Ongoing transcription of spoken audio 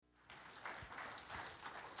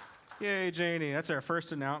Yay, Janie. That's our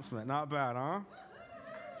first announcement. Not bad, huh?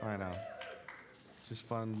 I know. It's just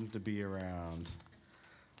fun to be around.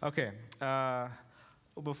 Okay.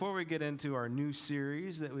 Before we get into our new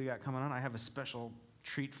series that we got coming on, I have a special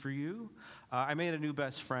treat for you. I made a new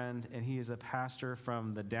best friend, and he is a pastor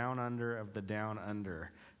from the down under of the down under.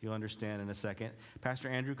 You'll understand in a second. Pastor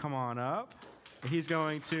Andrew, come on up. He's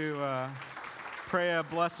going to pray a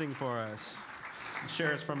blessing for us and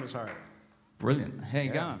share us from his heart. Brilliant. How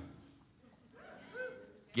you going?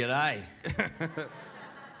 G'day.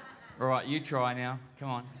 All right, you try now. Come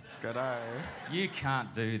on. G'day. You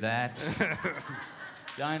can't do that.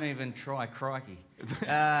 Don't even try, crikey.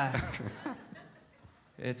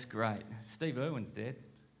 It's great. Steve Irwin's dead.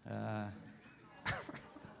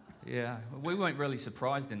 Yeah, we weren't really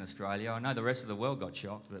surprised in Australia. I know the rest of the world got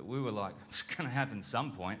shocked, but we were like, it's going to happen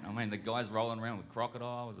some point. I mean, the guy's rolling around with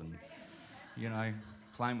crocodiles and, you know,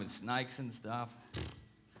 playing with snakes and stuff.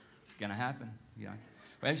 It's going to happen, you know.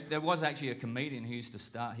 There was actually a comedian who used to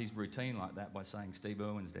start his routine like that by saying Steve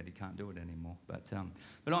Irwin's dead, he can't do it anymore. But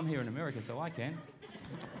I'm here in America, so I can.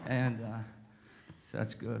 And so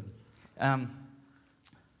that's good.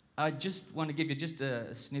 I just want to give you just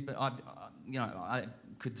a snippet. I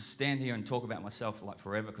could stand here and talk about myself like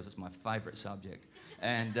forever because it's my favourite subject.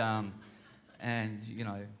 And you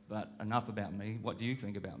know, but enough about me. What do you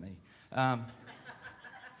think about me? I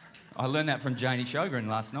learned that from Janie Shogren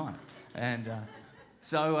last night. And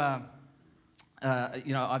so,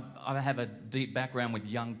 you know, I have a deep background with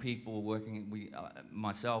young people working.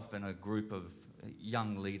 Myself and a group of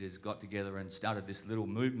young leaders got together and started this little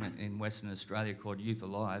movement in Western Australia called Youth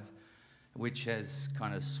Alive, which has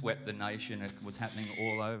kind of swept the nation. It was happening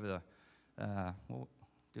all over.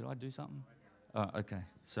 Did I do something? Oh, okay.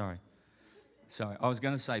 Sorry. I was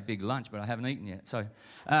going to say big lunch, but I haven't eaten yet.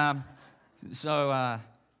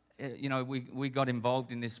 You know, we got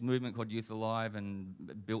involved in this movement called Youth Alive and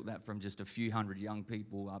built that from just a few hundred young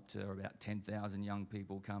people up to about 10,000 young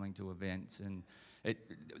people coming to events. And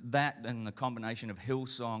that and the combination of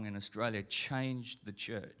Hillsong in Australia changed the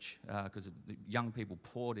church because the young people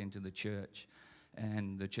poured into the church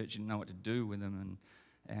and the church didn't know what to do with them.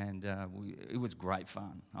 And it was great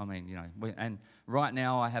fun. I mean, you know, and right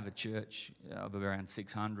now I have a church of around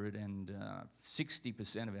 600 and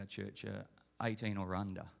 60% of our church are 18 or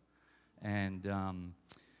under. And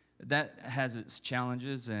that has its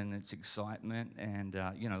challenges and its excitement. And,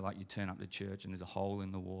 you know, like you turn up to church and there's a hole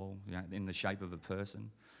in the wall, you know, in the shape of a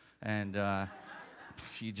person. And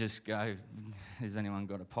you just go, has anyone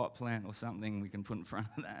got a pot plant or something we can put in front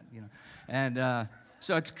of that, you know? And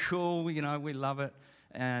so it's cool, you know, we love it.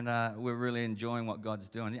 And we're really enjoying what God's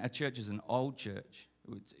doing. Our church is an old church.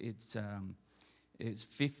 It's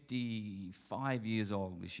 55 years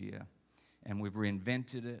old this year. And we've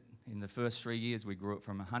reinvented it. In the first 3 years, we grew it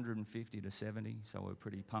from 150 to 70, so we're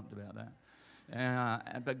pretty pumped about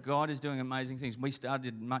that. But God is doing amazing things. We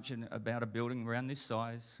started much about a building around this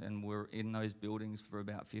size, and we're in those buildings for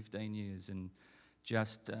about 15 years, and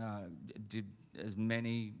just did as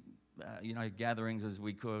many you know, gatherings as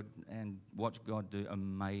we could, and watched God do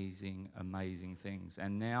amazing, amazing things.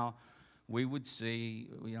 And now we would see,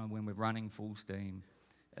 you know, when we're running full steam,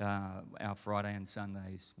 our Friday and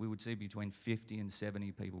Sundays, we would see between 50 and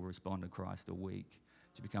 70 people respond to Christ a week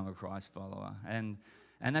to become a Christ follower. And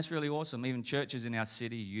that's really awesome. Even churches in our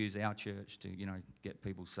city use our church to, you know, get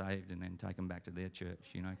people saved and then take them back to their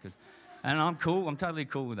church, you know. And I'm cool. I'm totally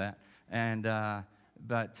cool with that. And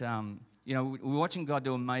you know, we're watching God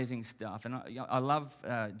do amazing stuff. And I love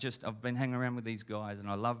I've been hanging around with these guys, and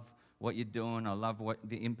I love what you're doing. I love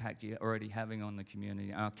the impact you're already having on the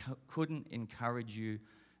community. And I couldn't encourage you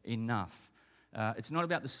enough. It's not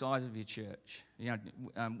about the size of your church. You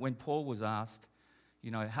know, when Paul was asked, you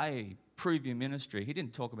know, hey, prove your ministry, he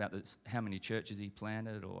didn't talk about how many churches he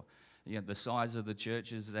planted or, you know, the size of the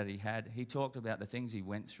churches that he had. He talked about the things he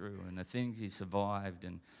went through and the things he survived.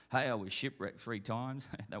 And, hey, I was shipwrecked 3 times.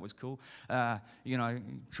 That was cool. You know,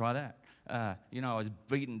 try that. You know, I was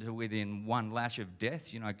beaten to within 1 lash of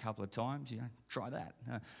death, you know, a couple of times. You know, try that.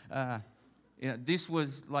 You know, this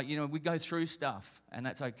was like, you know, we go through stuff, and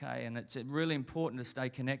that's okay. And it's really important to stay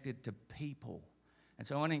connected to people. And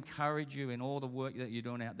so I want to encourage you in all the work that you're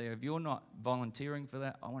doing out there. If you're not volunteering for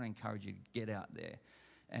that, I want to encourage you to get out there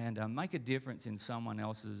and make a difference in someone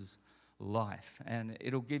else's life. And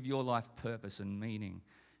it'll give your life purpose and meaning.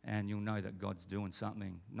 And you'll know that God's doing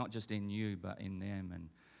something, not just in you, but in them. And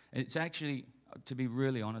it's actually, to be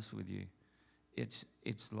really honest with you, it's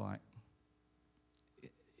like,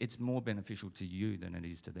 it's more beneficial to you than it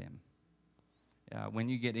is to them. When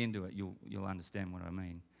you get into it, you'll understand what I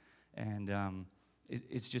mean. And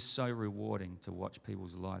it's just so rewarding to watch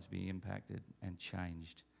people's lives be impacted and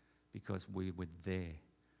changed because we were there.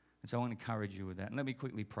 And so I want to encourage you with that. And let me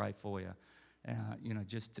quickly pray for you,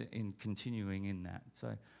 in continuing in that.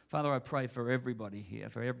 So, Father, I pray for everybody here,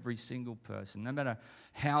 for every single person, no matter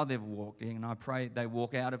how they've walked in. I pray they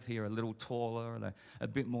walk out of here a little taller, or a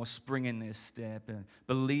bit more spring in their step, and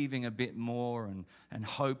believing a bit more, and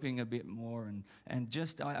hoping a bit more. And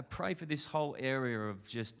just, I pray for this whole area of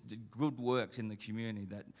just good works in the community,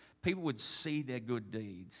 that people would see their good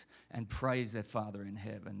deeds and praise their Father in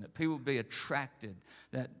heaven, that people would be attracted,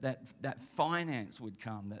 that finance would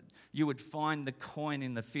come, that you would find the coin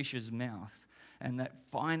in the fish's mouth, and that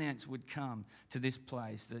finance would come to this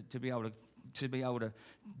place to be able to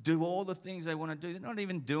do all the things they want to do. They're not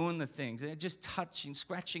even doing the things. They're just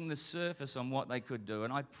scratching the surface on what they could do.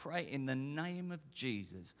 And I pray in the name of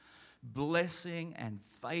Jesus, blessing and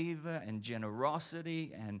favor and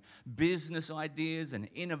generosity and business ideas and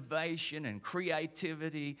innovation and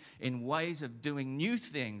creativity in ways of doing new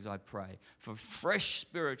things, I pray, for fresh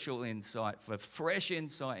spiritual insight, for fresh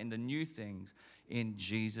insight into new things in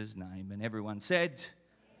Jesus' name. And everyone said,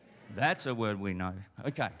 amen. That's a word we know.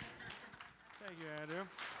 Okay. Thank you, Andrew.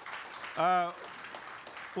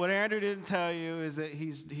 What Andrew didn't tell you is that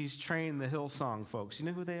he's trained the Hillsong folks. You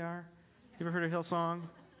know who they are? You ever heard of Hillsong?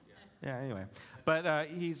 Yeah, anyway. But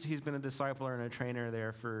he's been a discipler and a trainer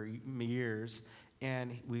there for years,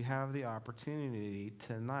 and we have the opportunity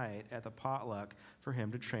tonight at the potluck for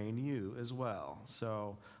him to train you as well.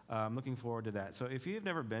 So I'm looking forward to that. So if you've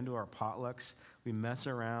never been to our potlucks, we mess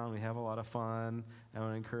around, we have a lot of fun. I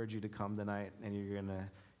want to encourage you to come tonight, and you're going to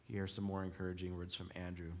hear some more encouraging words from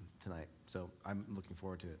Andrew tonight. So I'm looking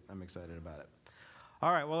forward to it. I'm excited about it.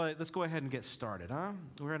 All right, well, let's go ahead and get started, huh?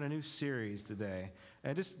 We're in a new series today.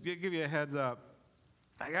 And just to give you a heads up,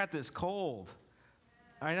 I got this cold.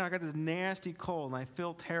 I know I got this nasty cold, and I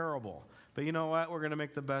feel terrible. But you know what? We're going to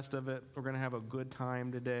make the best of it. We're going to have a good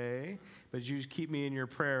time today. But you just keep me in your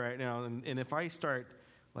prayer right now. And if I start,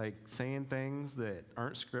 saying things that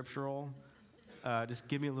aren't scriptural, just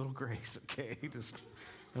give me a little grace, okay?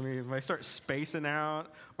 If I start spacing out,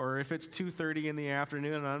 or if it's 2:30 in the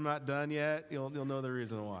afternoon and I'm not done yet, you'll know the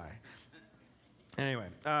reason why. Anyway,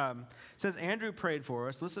 it says Andrew prayed for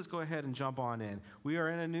us. Let's just go ahead and jump on in. We are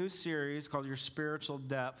in a new series called Your Spiritual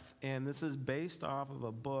Depth, and this is based off of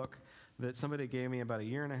a book that somebody gave me about 1.5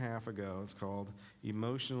 years ago. It's called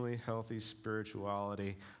Emotionally Healthy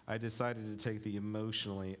Spirituality. I decided to take the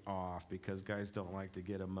emotionally off because guys don't like to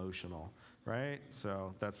get emotional, right?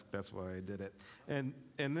 So that's why I did it. And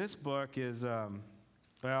this book is, See,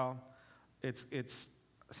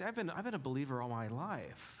 I've been a believer all my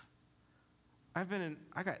life. I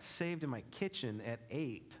got saved in my kitchen at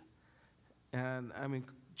 8, and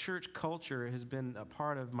church culture has been a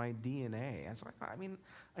part of my DNA. And so,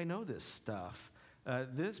 I know this stuff.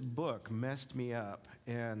 This book messed me up.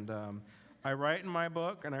 And I write in my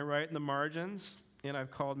book, and I write in the margins, and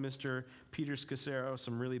I've called Mr. Peter Scacero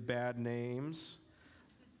some really bad names.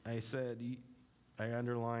 I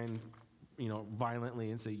underline,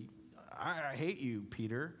 violently and say, I hate you,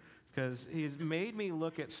 Peter, because he's made me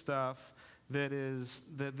look at stuff that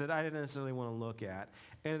I didn't necessarily want to look at.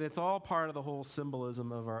 And it's all part of the whole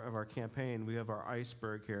symbolism of our campaign. We have our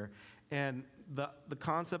iceberg here. And the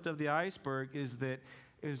concept of the iceberg is that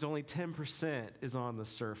there's only 10% is on the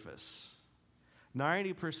surface.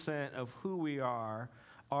 90% of who we are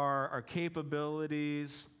our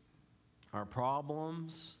capabilities, our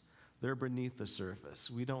problems, they're beneath the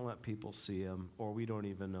surface. We don't let people see them, or we don't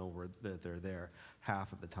even know that they're there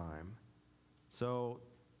half of the time. So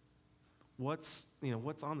what's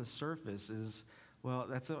on the surface is,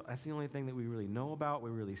 that's the only thing that we really know about, we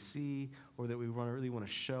really see, or that we really want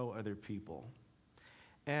to show other people.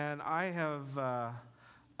 And I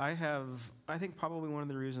think probably one of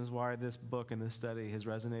the reasons why this book and this study has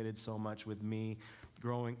resonated so much with me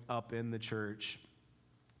growing up in the church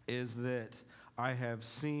is that I have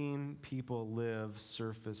seen people live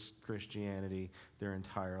surface Christianity their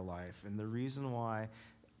entire life. And the reason why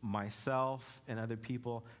myself and other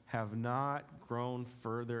people have not grown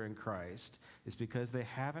further in Christ is because they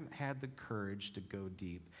haven't had the courage to go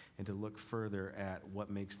deep and to look further at what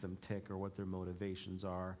makes them tick, or what their motivations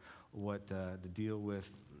are, what to deal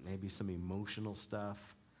with maybe some emotional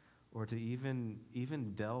stuff, or to even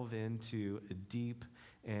delve into a deep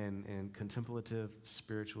and contemplative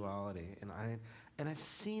spirituality. And I've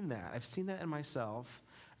seen that. I've seen that in myself.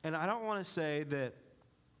 And I don't want to say that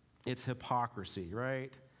it's hypocrisy,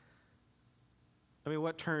 right? I mean,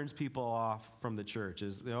 what turns people off from the church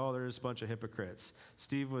is, there's a bunch of hypocrites.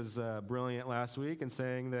 Steve was brilliant last week in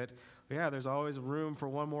saying that, yeah, there's always room for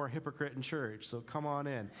one more hypocrite in church, so come on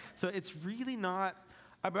in. So it's really not,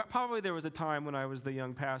 probably there was a time when I was the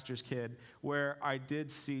young pastor's kid where I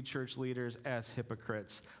did see church leaders as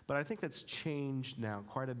hypocrites, but I think that's changed now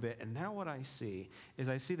quite a bit. And now what I see is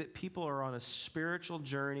I see that people are on a spiritual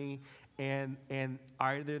journey, and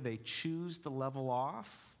either they choose to level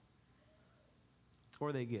off,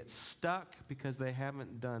 or they get stuck because they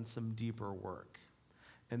haven't done some deeper work.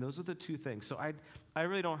 And those are the two things. So I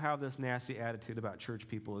really don't have this nasty attitude about church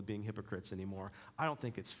people as being hypocrites anymore. I don't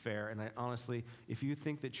think it's fair. And I honestly, if you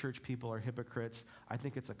think that church people are hypocrites, I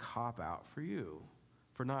think it's a cop-out for you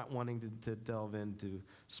for not wanting to delve into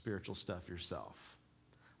spiritual stuff yourself.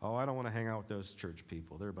 Oh, I don't want to hang out with those church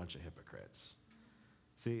people. They're a bunch of hypocrites.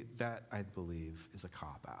 See, that, I believe, is a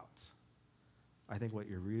cop-out. I think what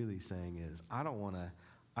you're really saying is, I don't want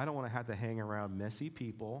to have to hang around messy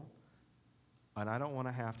people, and I don't want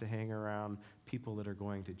to have to hang around people that are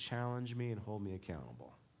going to challenge me and hold me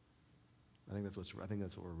accountable. I think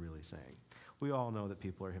that's what we're really saying. We all know that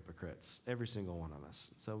people are hypocrites, every single one of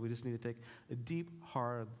us. So we just need to take a deep,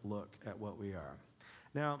 hard look at what we are.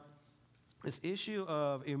 Now, this issue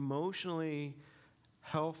of emotionally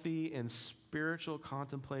healthy and spiritual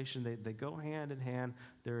contemplation, they go hand in hand.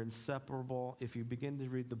 They're inseparable. If you begin to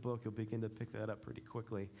read the book, you'll begin to pick that up pretty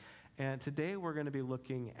quickly. And today we're going to be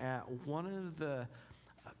looking at one of the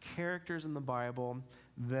characters in the Bible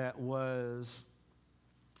that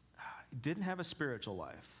didn't have a spiritual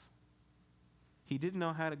life. He didn't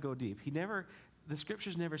know how to go deep. The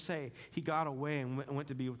scriptures never say he got away and went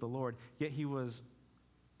to be with the Lord, yet he was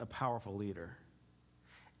a powerful leader.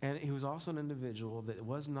 And he was also an individual that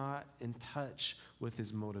was not in touch with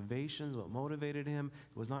his motivations, what motivated him.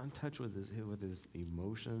 He was not in touch with his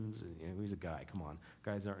emotions. He's a guy, come on.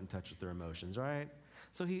 Guys aren't in touch with their emotions, right?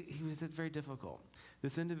 So he was very difficult.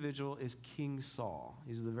 This individual is King Saul.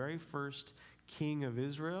 He's the very first king of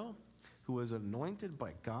Israel who was anointed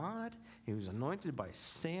by God. He was anointed by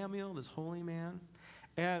Samuel, this holy man.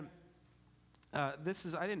 And I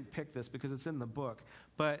didn't pick this because it's in the book,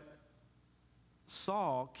 but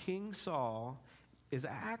King Saul, is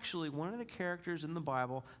actually one of the characters in the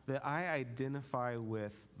Bible that I identify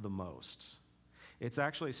with the most. It's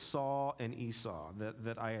actually Saul and Esau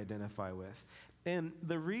that I identify with. And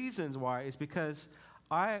the reasons why is because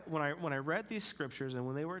when I read these scriptures and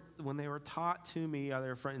when they were taught to me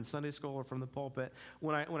either in Sunday school or from the pulpit,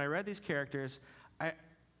 when I read these characters,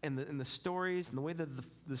 and the stories and the way that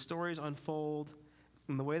the stories unfold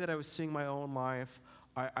and the way that I was seeing my own life,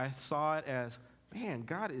 I saw it as, man,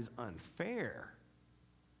 God is unfair.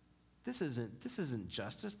 This isn't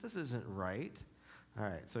justice. This isn't right. All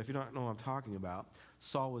right, so if you don't know what I'm talking about,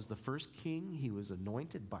 Saul was the first king. He was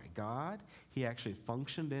anointed by God. He actually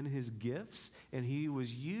functioned in his gifts, and he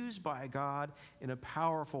was used by God in a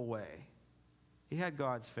powerful way. He had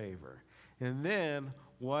God's favor. And then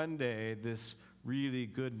one day, this really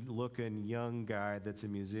good-looking young guy that's a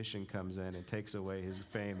musician comes in and takes away his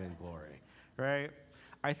fame and glory, right?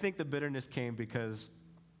 I think the bitterness came because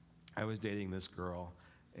I was dating this girl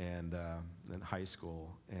in high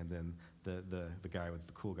school, and then the guy with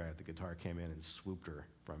the cool guy with the guitar came in and swooped her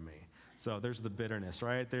from me. So there's the bitterness,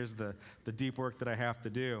 right? There's the deep work that I have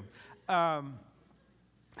to do.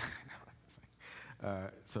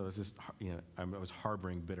 So it's just, I was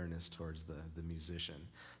harboring bitterness towards the musician.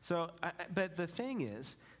 But the thing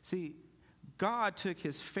is, see, God took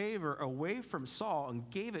his favor away from Saul and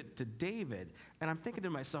gave it to David. And I'm thinking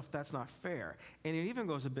to myself, that's not fair. And it even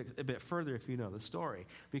goes a bit further if you know the story.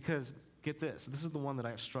 Because, get this is the one that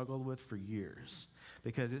I've struggled with for years.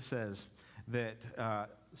 Because it says that God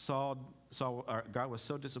was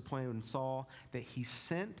so disappointed in Saul that he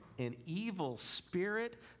sent an evil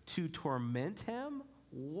spirit to torment him.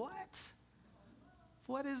 What?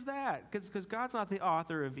 What is that? Because God's not the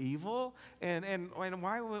author of evil. And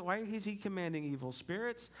why is he commanding evil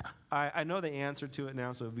spirits? I know the answer to it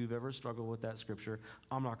now, so if you've ever struggled with that scripture,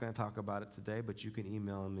 I'm not going to talk about it today, but you can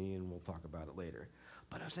email me and we'll talk about it later.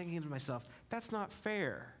 But I was thinking to myself, that's not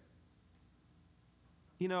fair.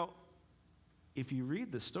 If you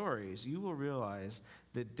read the stories, you will realize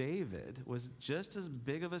that David was just as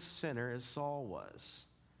big of a sinner as Saul was.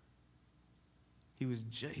 He was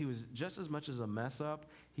just as much as a mess up.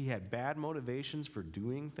 He had bad motivations for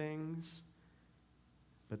doing things.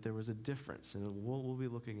 But there was a difference, and we'll be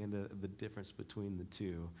looking into the difference between the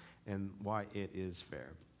two and why it is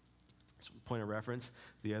fair. So, point of reference,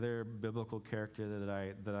 the other biblical character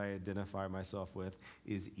that I identify myself with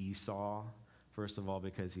is Esau. First of all,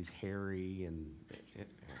 because he's hairy and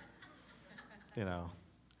you know,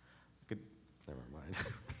 never mind.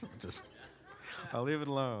 I'll leave it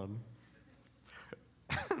alone.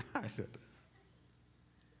 I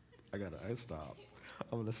stop.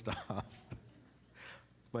 I'm going to stop.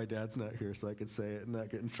 My dad's not here, so I could say it and not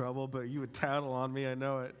get in trouble, but you would tattle on me, I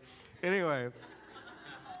know it. Anyway,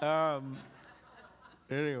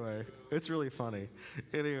 it's really funny.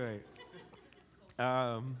 Anyway,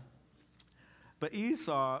 but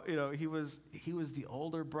Esau, he was the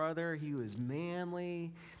older brother. He was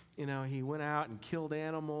manly. He went out and killed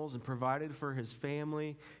animals and provided for his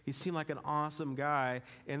family. He seemed like an awesome guy.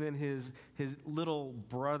 And then his little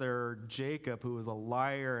brother, Jacob, who was a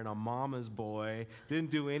liar and a mama's boy,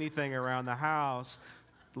 didn't do anything around the house,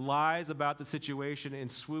 lies about the situation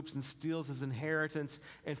and swoops and steals his inheritance.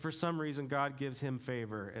 And for some reason, God gives him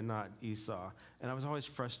favor and not Esau. And I was always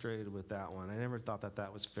frustrated with that one. I never thought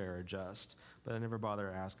that was fair or just, but I never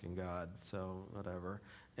bother asking God, so whatever.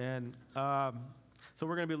 And so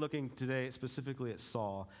we're going to be looking today specifically at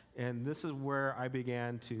Saul, and this is where I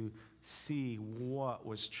began to see what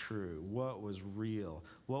was true, what was real,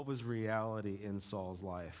 what was reality in Saul's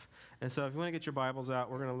life. And so if you want to get your Bibles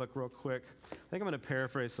out, we're going to look real quick. I think I'm going to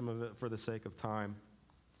paraphrase some of it for the sake of time.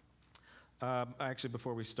 Actually,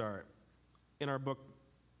 before we start, in our book,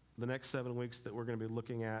 the next 7 weeks that we're going to be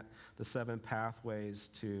looking at the 7 pathways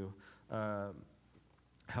to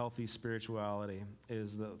healthy spirituality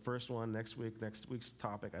is the first one. Next week's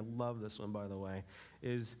topic, I love this one, by the way,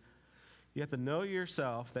 is you have to know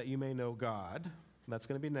yourself that you may know God. That's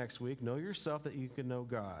going to be next week. Know yourself that you can know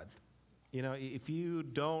God. If you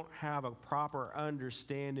don't have a proper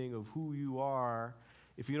understanding of who you are,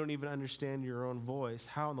 if you don't even understand your own voice,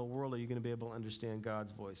 how in the world are you going to be able to understand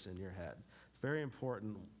God's voice in your head? It's a very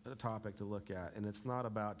important topic to look at, and it's not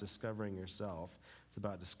about discovering yourself. It's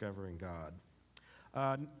about discovering God.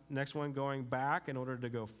 Next one, going back in order to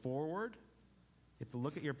go forward. You have to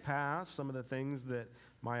look at your past, some of the things that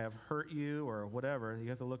might have hurt you or whatever. You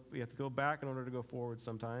have to go back in order to go forward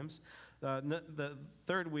sometimes. The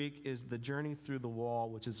third week is the journey through the wall,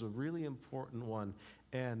 which is a really important one.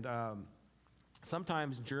 And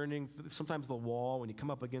sometimes the wall, when you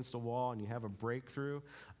come up against a wall and you have a breakthrough,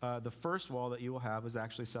 the first wall that you will have is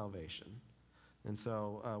actually salvation. And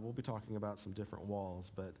so we'll be talking about some different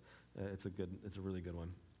walls, but it's a really good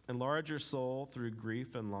one. Enlarge your soul through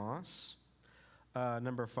grief and loss.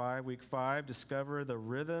 Number 5, week 5, discover the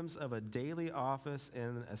rhythms of a daily office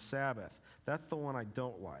and a Sabbath. That's the one I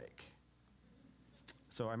don't like.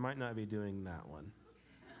 So I might not be doing that one.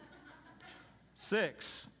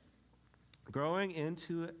 6, growing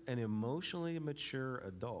into an emotionally mature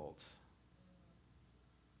adult.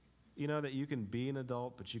 You know that you can be an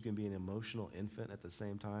adult, but you can be an emotional infant at the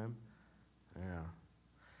same time? Yeah.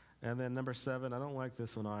 And then number 7, I don't like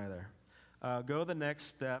this one either. Go the next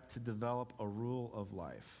step to develop a rule of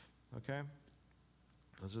life. Okay?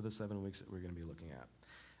 Those are the 7 weeks that we're going to be looking at.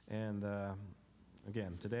 And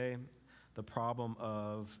again, today, the problem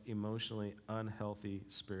of emotionally unhealthy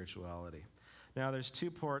spirituality. Now, there's 2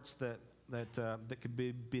 parts that could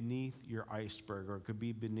be beneath your iceberg or could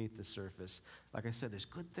be beneath the surface. Like I said, there's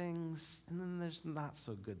good things and then there's not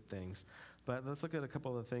so good things. But let's look at a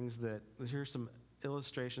couple of things here's some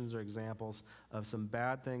illustrations or examples of some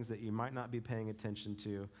bad things that you might not be paying attention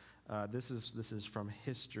to. This is from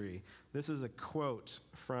history. This is a quote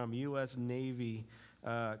from U.S. Navy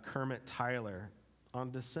Kermit Tyler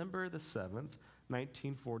on December the 7th,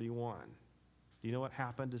 1941. Do you know what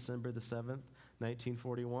happened December the 7th,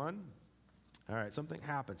 1941? All right, something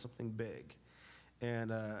happened, something big.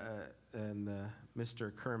 And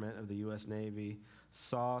Mr. Kermit of the U.S. Navy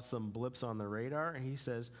saw some blips on the radar, and he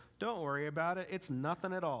says, "Don't worry about it, it's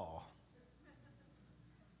nothing at all."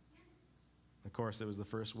 Of course, it was the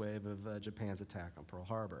first wave of Japan's attack on Pearl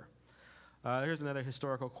Harbor. Here's another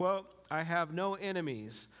historical quote. "I have no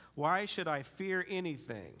enemies. Why should I fear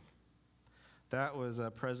anything?" That was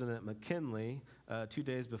President McKinley 2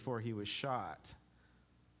 days before he was shot.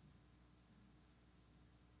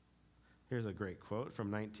 Here's a great quote from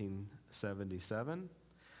 1977.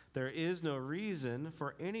 "There is no reason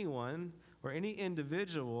for anyone or any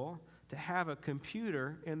individual to have a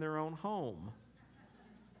computer in their own home."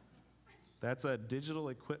 That's a digital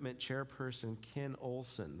equipment chairperson, Ken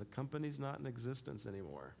Olson. The company's not in existence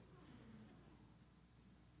anymore.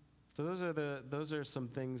 So those are some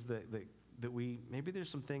things that maybe there's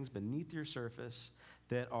some things beneath your surface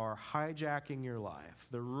that are hijacking your life.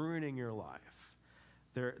 They're ruining your life.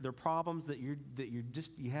 They're problems that you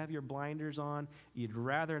have your blinders on. You'd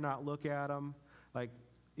rather not look at them. Like,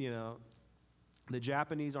 the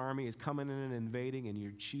Japanese army is coming in and invading, and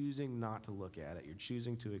you're choosing not to look at it. You're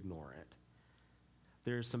choosing to ignore it.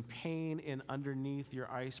 There's some pain in underneath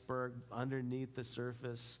your iceberg, underneath the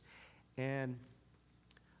surface. And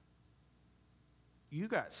you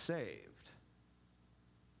got saved.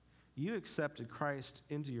 You accepted Christ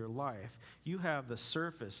into your life. You have the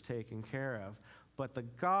surface taken care of. But the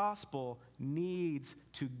gospel needs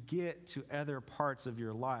to get to other parts of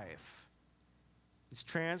your life. It's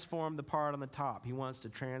transformed the part on the top. He wants to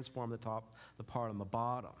transform the part on the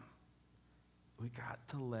bottom. We got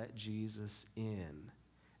to let Jesus in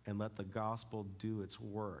and let the gospel do its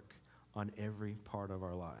work on every part of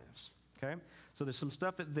our lives. Okay? So there's some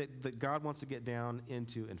stuff that God wants to get down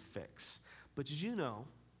into and fix. But did you know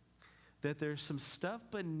that there's some stuff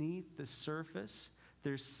beneath the surface?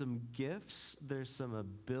 There's some gifts. There's some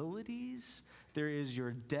abilities. There is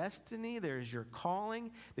your destiny. There's your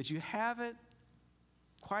calling that you haven't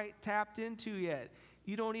quite tapped into yet.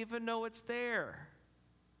 You don't even know it's there.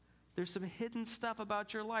 There's some hidden stuff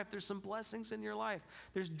about your life. There's some blessings in your life.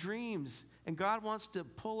 There's dreams, and God wants to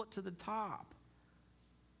pull it to the top.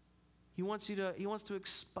 He wants to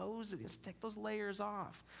expose it. He wants to take those layers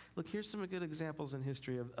off. Look, here's some good examples in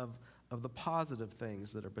history of the positive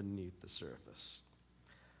things that are beneath the surface.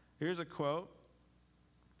 Here's a quote.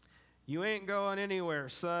 "You ain't going anywhere,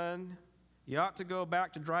 son. You ought to go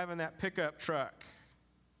back to driving that pickup truck,"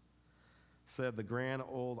 said the Grand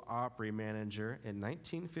Ole Opry manager in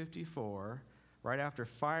 1954, right after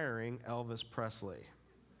firing Elvis Presley.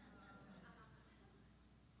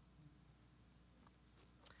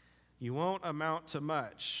 "You won't amount to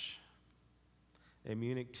much," a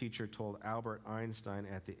Munich teacher told Albert Einstein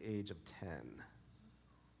at the age of 10.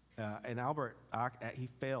 And Albert, he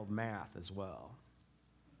failed math as well.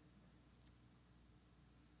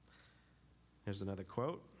 Here's another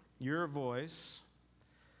quote.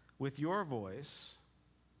 With your voice,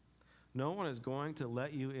 no one is going to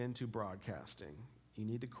let you into broadcasting. You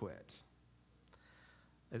need to quit.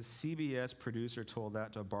 A CBS producer told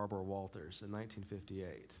that to Barbara Walters in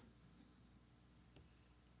 1958.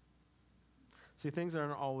 See, things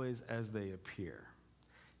aren't always as they appear.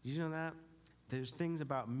 Did you know that? There's things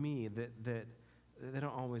about me that they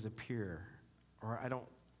don't always appear, or I don't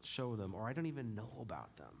show them, or I don't even know about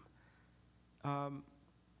them.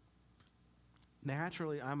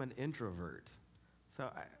 Naturally, I'm an introvert, so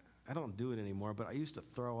I don't do it anymore, but I used to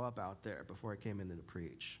throw up out there before I came in to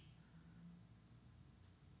preach.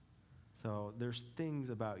 So there's things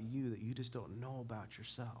about you that you just don't know about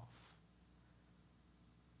yourself.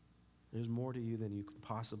 There's more to you than you could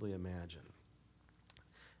possibly imagine.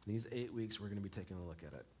 In these 8 weeks, we're going to be taking a look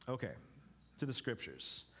at it. Okay, to the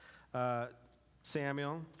scriptures. 1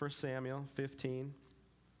 Samuel 15.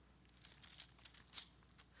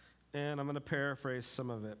 And I'm going to paraphrase some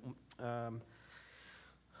of it.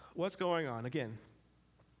 What's going on? Again,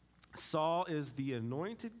 Saul is the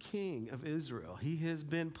anointed king of Israel. He has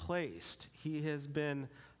been placed. He has been,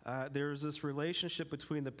 there's this relationship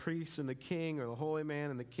between the priest and the king, or the holy man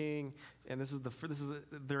and the king. And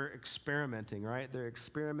they're experimenting, right? They're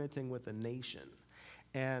experimenting with a nation.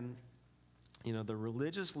 And, the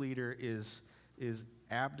religious leader is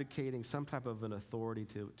abdicating some type of an authority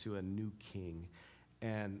to a new king.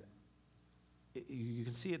 And you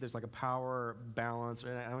can see it, there's like a power balance,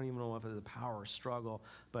 and I don't even know if it's a power struggle,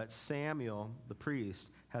 but Samuel, the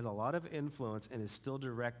priest, has a lot of influence and is still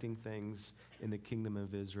directing things in the kingdom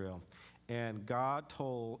of Israel. And God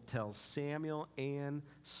tells Samuel and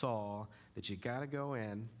Saul that you got to go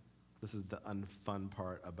in. This is the unfun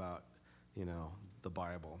part about, the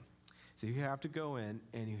Bible. So you have to go in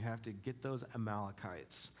and you have to get those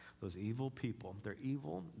Amalekites, those evil people. They're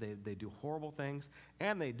evil. They do horrible things,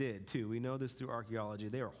 and they did too. We know this through archaeology.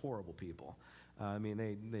 They are horrible people.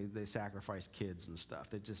 They sacrifice kids and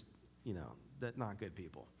stuff. They just, they're not good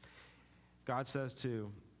people. God says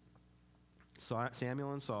to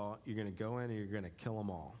Samuel and Saul, you're going to go in and you're going to kill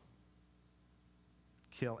them all.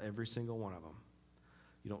 Kill every single one of them.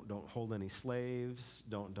 You don't hold any slaves.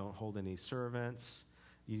 Don't hold any servants.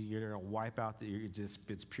 You're going to wipe out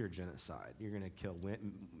it's pure genocide. You're going to kill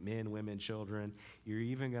men, women, children. You're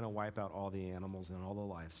even going to wipe out all the animals and all the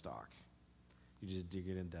livestock. You're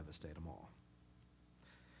going to devastate them all.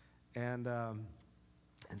 And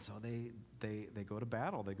so they go to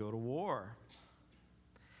battle. They go to war.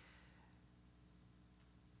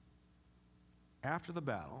 After the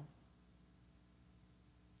battle,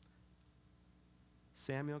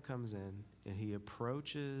 Samuel comes in and he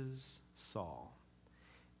approaches Saul.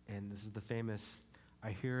 And this is the famous, I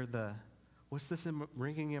hear what's this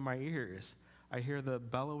ringing in my ears? I hear the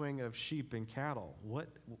bellowing of sheep and cattle. What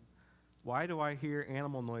Why do I hear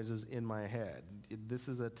animal noises in my head? This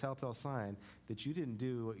is a telltale sign that you didn't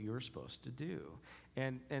do what you were supposed to do.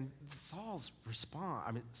 And Saul's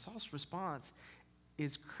response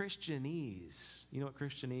is Christianese. You know what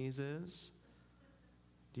Christianese is?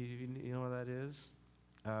 Do you know what that is?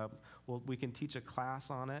 Well, we can teach a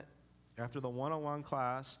class on it. After the 101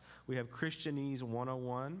 class, we have Christianese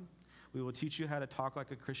 101. We will teach you how to talk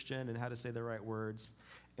like a Christian and how to say the right words.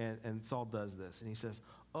 And Saul does this, and he says,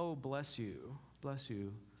 "Oh, bless you,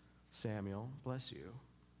 Samuel, bless you.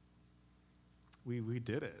 We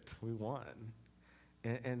did it. We won."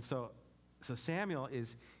 And so Samuel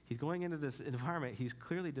he's going into this environment. He's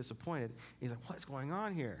clearly disappointed. He's like, "What's going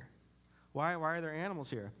on here? Why are there animals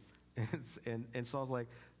here?" And Saul's like,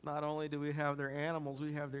 "Not only do we have their animals,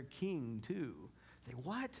 we have their king too." They say,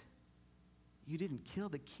 "What? You didn't kill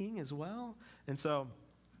the king as well?" And so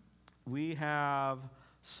we have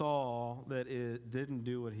Saul that didn't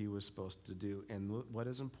do what he was supposed to do. And what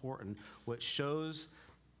is important, what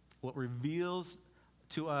reveals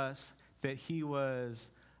to us that he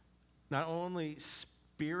was not only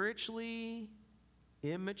spiritually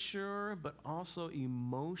immature, but also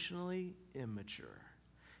emotionally immature.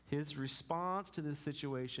 His response to this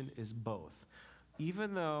situation is both.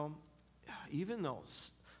 Even though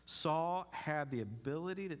Saul had the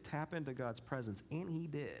ability to tap into God's presence, and he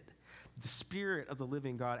did, the Spirit of the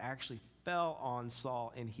living God actually fell on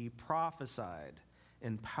Saul, and he prophesied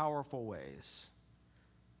in powerful ways.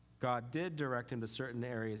 God did direct him to certain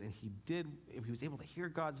areas, and he was able to hear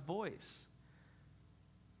God's voice.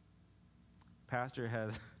 Pastor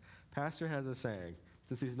has a saying.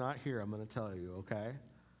 Since he's not here, I'm going to tell you, okay?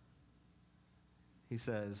 He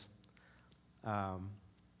says,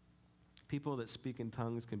 people that speak in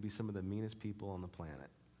tongues can be some of the meanest people on the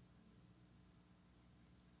planet.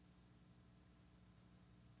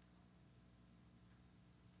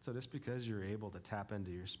 So just because you're able to tap into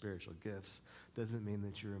your spiritual gifts doesn't mean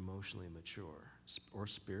that you're emotionally mature or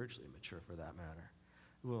spiritually mature for that matter.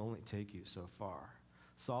 It will only take you so far.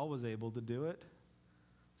 Saul was able to do it,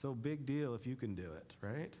 so big deal if you can do it,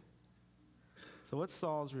 right? So what's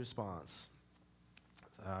Saul's response?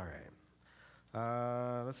 All right.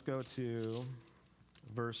 Let's go to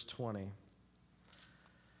verse 20.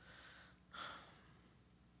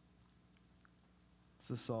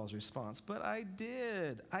 This is Saul's response. "But I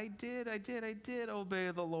did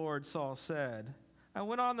obey the Lord," Saul said. "I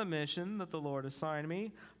went on the mission that the Lord assigned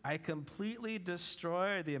me. I completely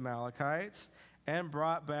destroyed the Amalekites and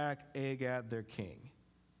brought back Agag, their king."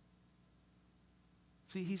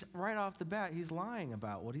 See, he's right off the bat, he's lying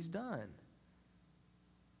about what he's done.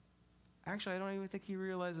 Actually, I don't even think he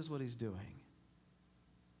realizes what he's doing.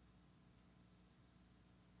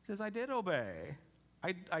 He says, "I did obey.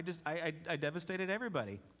 I devastated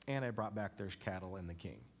everybody, and I brought back their cattle and the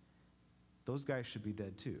king." Those guys should be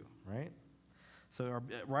dead too, right? So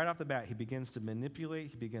right off the bat, he begins to manipulate.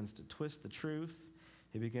 He begins to twist the truth.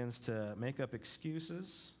 He begins to make up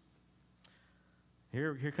excuses.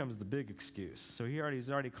 Here comes the big excuse. So he's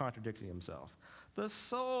already contradicting himself. "The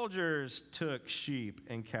soldiers took sheep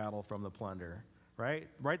and cattle from the plunder," right?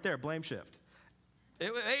 Right there, blame shift. They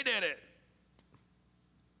did it.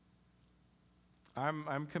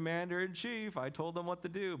 I'm commander in chief. I told them what to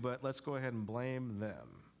do, but let's go ahead and blame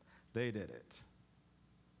them. They did it.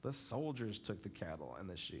 The soldiers took the cattle and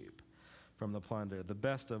the sheep from the plunder, the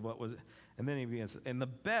best of what was, and then he begins, "and the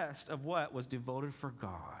best of what was devoted for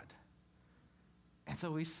God." And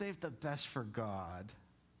so we saved the best for God.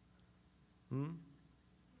 In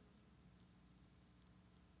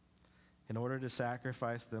order to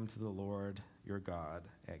sacrifice them to the Lord your God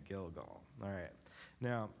at Gilgal. All right.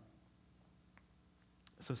 Now,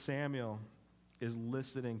 so Samuel is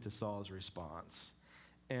listening to Saul's response.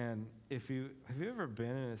 And have you ever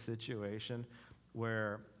been in a situation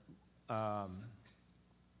where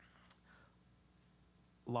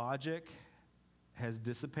logic has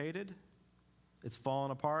dissipated? It's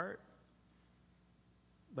fallen apart?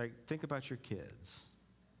 Like, think about your kids.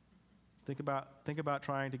 Think about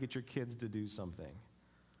trying to get your kids to do something.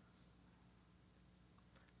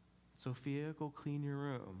 "Sophia, go clean your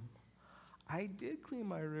room." "I did clean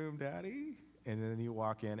my room, Daddy." And then you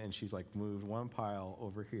walk in and she's like moved one pile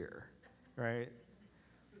over here, right?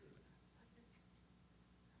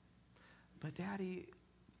 "But Daddy,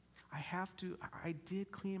 I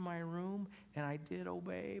did clean my room and I did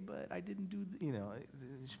obey, but I didn't do,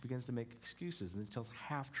 she begins to make excuses and tells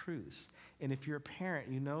half-truths. And if you're a parent,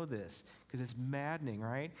 you know this because it's maddening,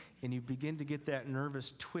 right? And you begin to get that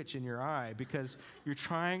nervous twitch in your eye because you're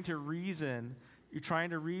trying to reason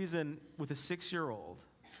with a 6-year-old.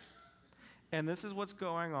 And this is what's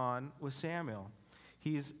going on with Samuel.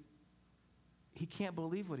 He's he can't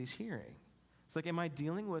believe what he's hearing. It's like, am I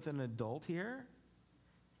dealing with an adult here?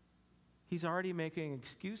 He's already making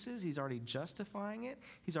excuses. He's already justifying it.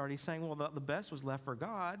 He's already saying, well, the best was left for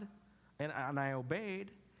God, and I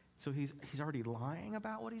obeyed. So he's already lying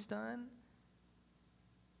about what he's done.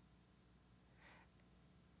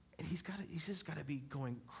 And he's just got to be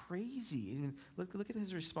going crazy. And look at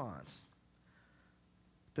his response.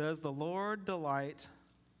 Does the Lord delight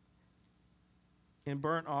in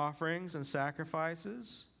burnt offerings and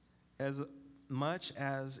sacrifices as much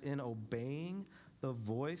as in obeying the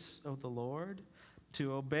voice of the Lord?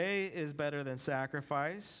 To obey is better than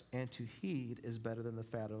sacrifice, and to heed is better than the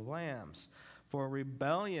fat of lambs. For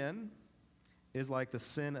rebellion is like the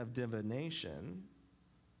sin of divination.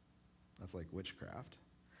 That's like witchcraft.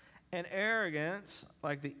 And arrogance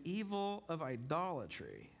like the evil of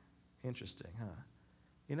idolatry. Interesting, huh?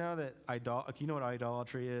 You know what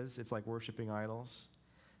idolatry is? It's like worshiping idols.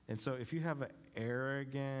 And so if you have an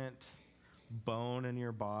arrogant bone in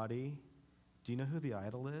your body, do you know who the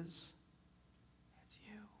idol is? It's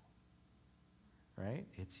you. Right?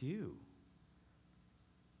 It's you.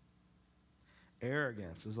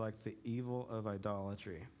 Arrogance is like the evil of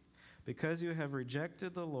idolatry. Because you have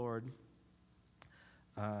rejected the Lord,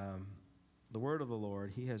 the word of the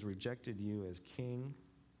Lord, he has rejected you as king.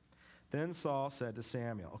 Then Saul said to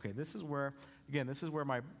Samuel, okay, this is where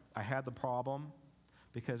I had the problem,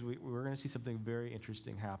 because we're going to see something very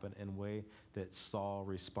interesting happen in the way that Saul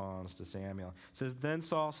responds to Samuel. It says, then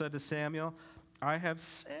Saul said to Samuel, I have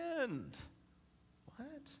sinned.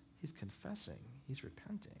 What? He's confessing. He's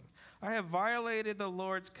repenting. I have violated the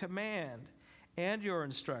Lord's command and your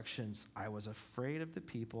instructions. I was afraid of the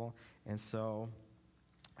people, and so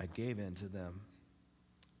I gave in to them.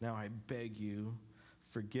 Now I beg you,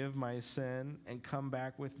 forgive my sin and come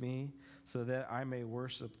back with me so that I may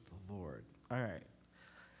worship the Lord. All right.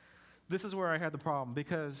 This is where I had the problem,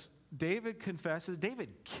 because David confesses. David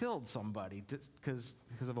killed somebody because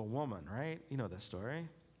of a woman, right? You know this story.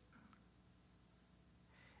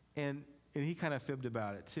 And he kind of fibbed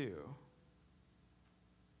about it too.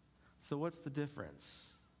 So what's the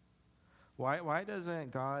difference? Why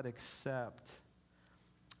doesn't God accept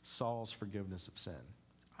Saul's forgiveness of sin?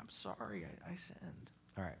 I'm sorry, I sinned.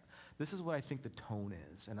 All right. This is what I think the tone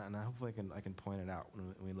is, and hopefully I can point it out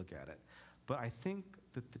when we look at it. But I think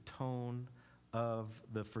that the tone of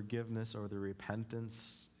the forgiveness or the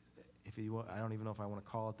repentance, I don't even know if I want to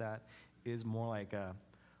call it that, is more like a,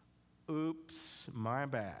 oops, my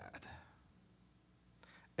bad.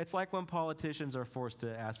 It's like when politicians are forced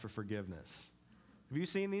to ask for forgiveness. Have you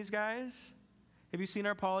seen these guys? Have you seen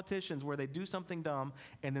our politicians where they do something dumb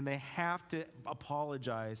and then they have to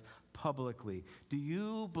apologize publicly? Do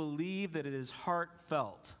you believe that it is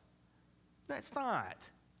heartfelt? No, it's not.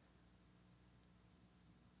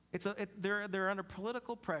 They're under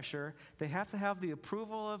political pressure. They have to have the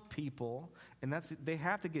approval of people, and they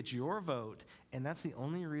have to get your vote, and that's the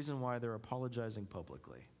only reason why they're apologizing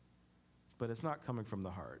publicly. But it's not coming from the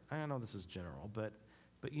heart. I know this is general, but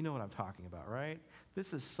you know what I'm talking about, right?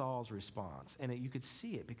 This is Saul's response, and you could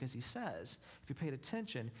see it because he says, if you paid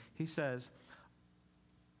attention, he says,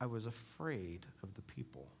 I was afraid of the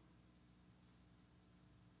people.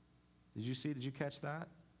 Did you catch that?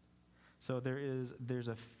 So there's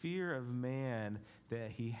a fear of man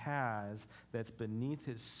that he has that's beneath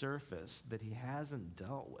his surface that he hasn't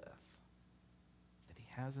dealt with.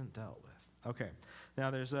 Okay.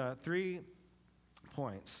 Now there's 3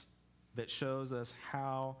 points that shows us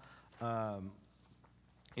how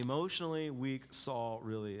emotionally weak Saul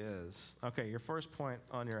really is. Okay, your first point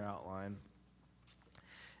on your outline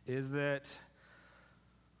is that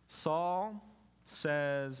Saul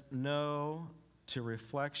says no to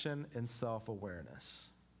reflection and self-awareness.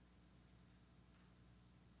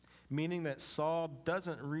 Meaning that Saul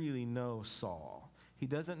doesn't really know Saul. He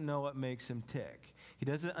doesn't know what makes him tick. He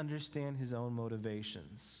doesn't understand his own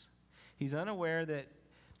motivations. He's unaware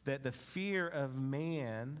that the fear of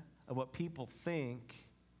man, of what people think,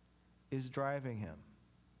 is driving him.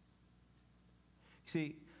 You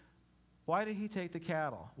see, why did he take the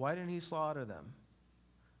cattle? Why didn't he slaughter them?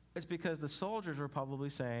 It's because the soldiers were probably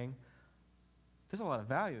saying, there's a lot of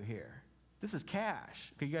value here. This is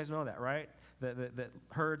cash. Okay, you guys know that, right? That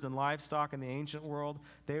herds and livestock in the ancient world,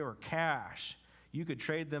 they were cash. You could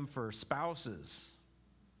trade them for spouses.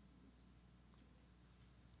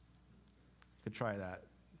 You could try that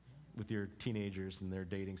with your teenagers and their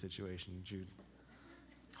dating situation. You'd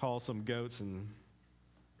haul some goats and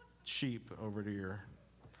sheep over to your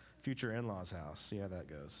future in-laws' house. See how that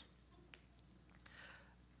goes.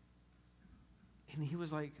 And he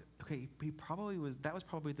was like, okay, that was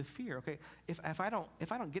probably the fear. Okay, if I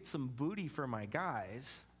don't get some booty for my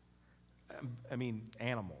guys, I mean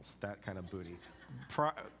animals, that kind of booty.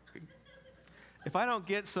 If I don't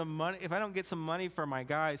get some money for my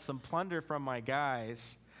guys, some plunder from my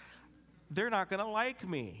guys, they're not going to like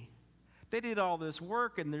me. They did all this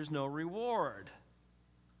work and there's no reward.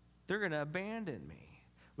 They're going to abandon me.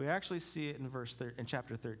 We actually see it in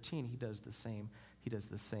chapter 13. He does the same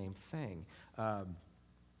thing.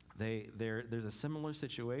 There's a similar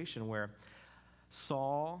situation where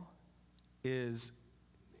Saul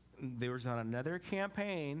they were on another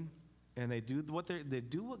campaign, and they do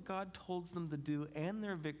what God told them to do, and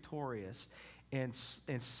they're victorious. And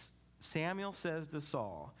Samuel says to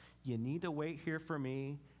Saul, "You need to wait here for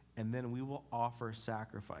me, and then we will offer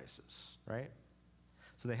sacrifices." Right?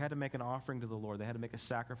 So they had to make an offering to the Lord. They had to make a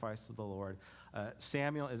sacrifice to the Lord.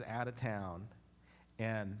 Samuel is out of town,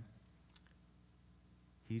 and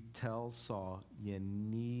he tells Saul, "You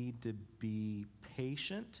need to be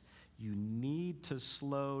patient. You need to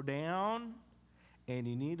slow down, and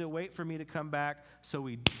you need to wait for me to come back so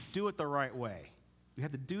we do it the right way. We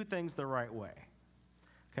have to do things the right way."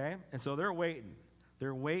 Okay? And so they're waiting.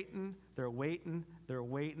 They're waiting,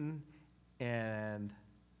 and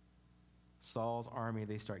Saul's army,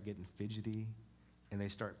 they start getting fidgety, and they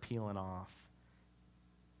start peeling off.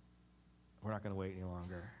 We're not going to wait any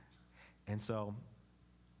longer. And so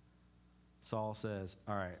Saul says,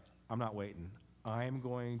 "All right, I'm not waiting. I'm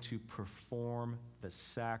going to perform the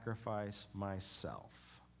sacrifice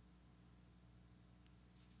myself.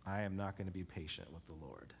 I am not going to be patient with the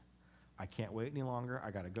Lord. I can't wait any longer. I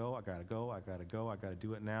got to go. I got to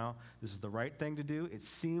do it now. This is the right thing to do. It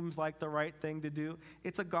seems like the right thing to do.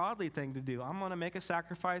 It's a godly thing to do. I'm going to make a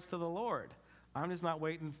sacrifice to the Lord. I'm just not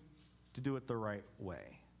waiting to do it the right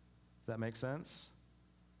way." Does that make sense?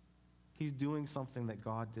 He's doing something that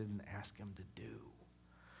God didn't ask him to do.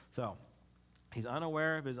 So he's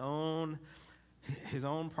unaware of his own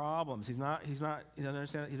problems. He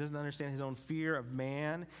doesn't understand his own fear of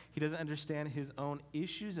man. He doesn't understand his own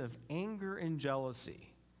issues of anger and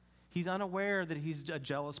jealousy. He's unaware that he's a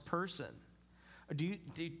jealous person. Are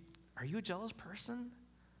you a jealous person?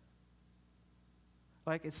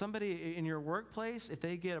 Like, is somebody in your workplace, if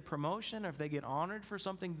they get a promotion or if they get honored for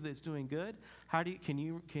something that's doing good, can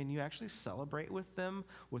you actually celebrate with them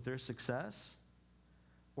with their success?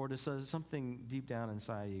 Or does something deep down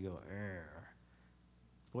inside you go, "Arr"?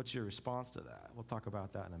 What's your response to that? We'll talk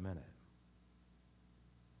about that in a minute.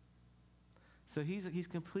 So he's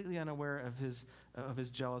completely unaware of his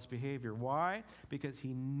jealous behavior. Why? Because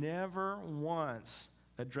he never once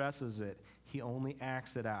addresses it. He only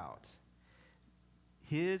acts it out.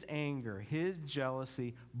 His anger, his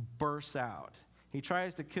jealousy bursts out. He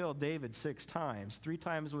tries to kill David 6 times, 3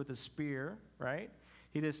 times with a spear, right?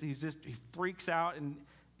 He freaks out and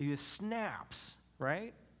he just snaps,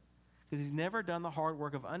 right? Because he's never done the hard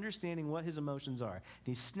work of understanding what his emotions are. And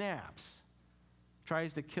he snaps,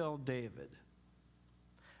 tries to kill David.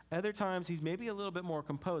 Other times, he's maybe a little bit more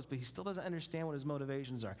composed, but he still doesn't understand what his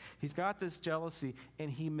motivations are. He's got this jealousy,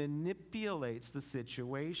 and he manipulates the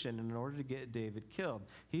situation in order to get David killed.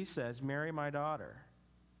 He says, "Marry my daughter."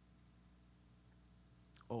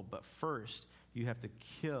 Oh, but first, you have to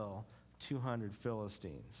kill 200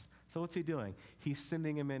 Philistines. So what's he doing? He's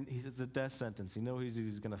sending him in. It's a death sentence. He knows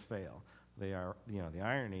he's going to fail. The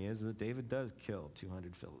irony is that David does kill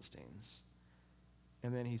 200 Philistines.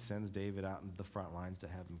 And then he sends David out into the front lines to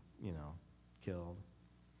have him, killed.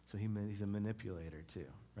 So he's a manipulator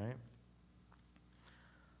too, right?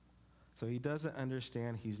 So he doesn't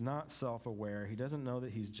understand. He's not self-aware. He doesn't know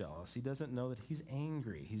that he's jealous. He doesn't know that he's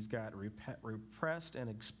angry. He's got repressed and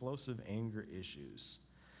explosive anger issues.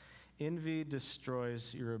 Envy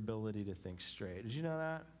destroys your ability to think straight. Did you know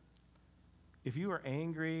that? If you are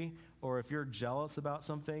angry or if you're jealous about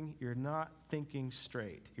something, you're not thinking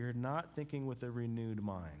straight. You're not thinking with a renewed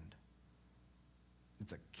mind.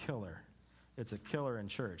 It's a killer. It's a killer in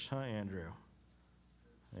church, huh, Andrew?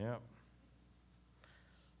 Yep.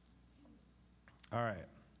 All right,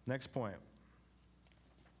 next point.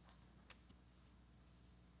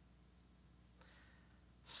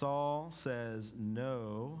 Saul says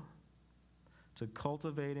no to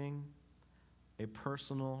cultivating a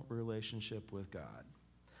personal relationship with God.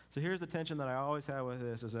 So here's the tension that I always have with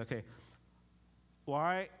this is, okay,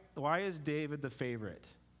 why is David the favorite?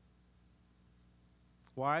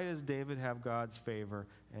 Why does David have God's favor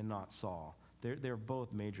and not Saul? They're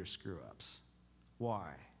both major screw-ups.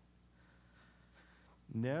 Why?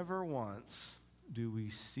 Never once do we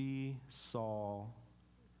see Saul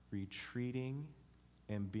retreating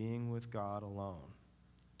and being with God alone.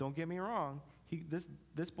 Don't get me wrong.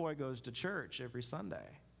 This boy goes to church every Sunday.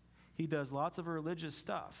 He does lots of religious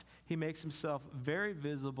stuff. He makes himself very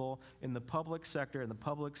visible in the public sector, in the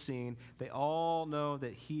public scene. They all know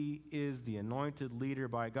that he is the anointed leader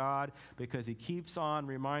by God because he keeps on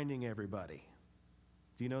reminding everybody.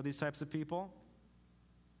 Do you know these types of people?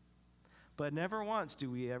 But never once do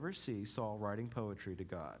we ever see Saul writing poetry to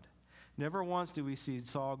God. Never once do we see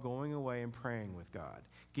Saul going away and praying with God,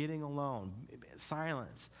 getting alone,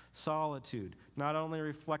 silence, solitude, not only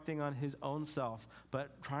reflecting on his own self,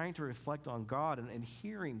 but trying to reflect on God and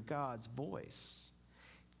hearing God's voice.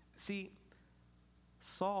 See,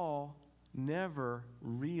 Saul never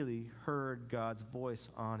really heard God's voice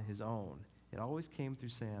on his own. It always came through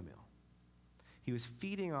Samuel. He was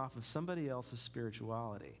feeding off of somebody else's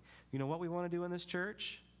spirituality. You know what we want to do in this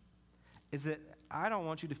church? Is that I don't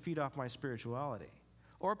want you to feed off my spirituality,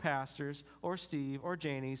 or pastors, or Steve, or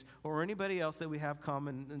Janie's, or anybody else that we have come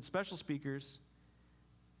and special speakers.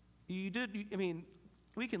 We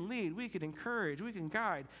can lead, we can encourage, we can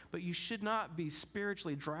guide, but you should not be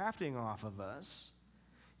spiritually drafting off of us.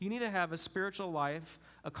 You need to have a spiritual life,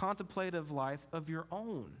 a contemplative life of your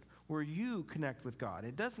own, where you connect with God.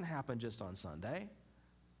 It doesn't happen just on Sunday.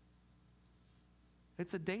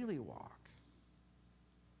 It's a daily walk.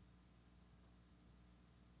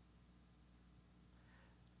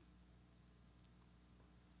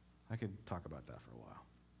 I could talk about that for a while.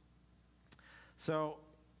 So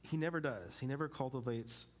he never does. He never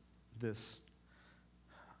cultivates this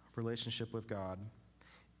relationship with God,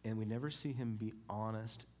 and we never see him be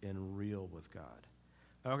honest and real with God.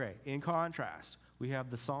 Okay, in contrast, we have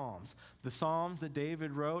the Psalms. The Psalms that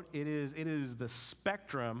David wrote, it is the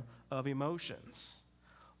spectrum of emotions.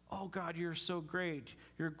 Oh God, you're so great.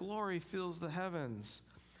 Your glory fills the heavens.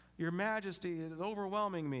 Your majesty is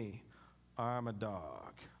overwhelming me. I'm a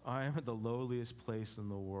dog. I am at the lowliest place in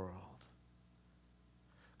the world.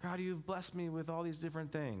 God, you've blessed me with all these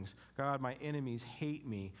different things. God, my enemies hate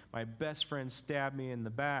me. My best friend stabbed me in the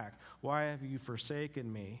back. Why have you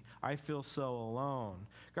forsaken me? I feel so alone.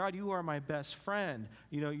 God, you are my best friend.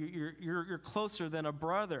 You know, you're closer than a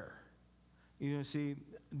brother. You know, see,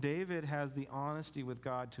 David has the honesty with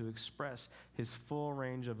God to express his full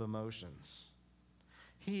range of emotions.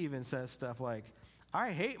 He even says stuff like,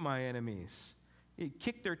 I hate my enemies. You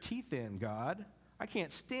kick their teeth in, God. I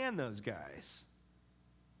can't stand those guys.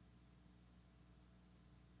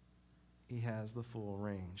 He has the full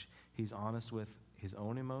range. He's honest with his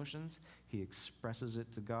own emotions. He expresses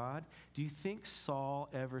it to God. Do you think Saul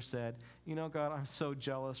ever said, you know, God, I'm so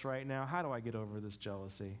jealous right now. How do I get over this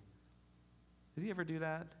jealousy? Did he ever do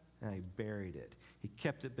that? No, he buried it. He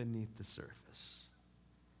kept it beneath the surface.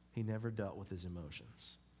 He never dealt with his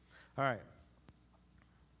emotions. All right.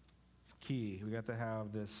 It's key. We got to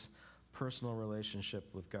have this personal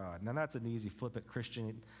relationship with God. Now, that's an easy, flippant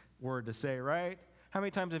Christian word to say, right? How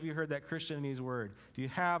many times have you heard that Christianese word? Do you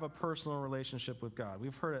have a personal relationship with God?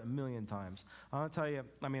 We've heard it a million times. I'll tell you,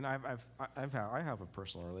 I mean, I have a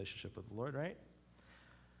personal relationship with the Lord, right?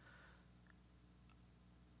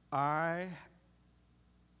 I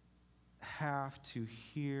have to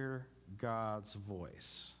hear God's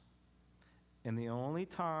voice. And the only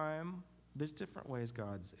time, there's different ways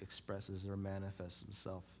God expresses or manifests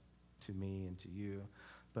himself to me and to you,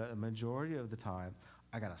 but a majority of the time,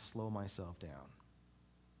 I got to slow myself down.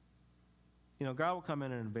 You know, God will come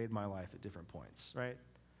in and invade my life at different points, right?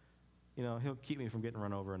 You know, he'll keep me from getting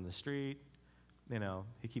run over in the street. You know,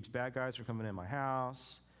 he keeps bad guys from coming in my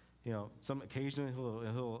house. You know, occasionally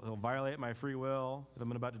he'll violate my free will if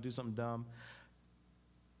I'm about to do something dumb.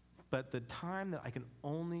 But the time that I can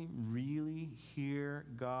only really hear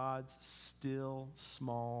God's still,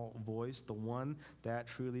 small voice, the one that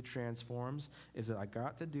truly transforms, is that I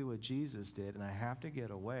got to do what Jesus did, and I have to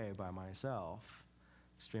get away by myself.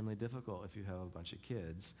 Extremely difficult if you have a bunch of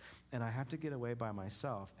kids. And I have to get away by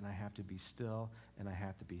myself, and I have to be still, and I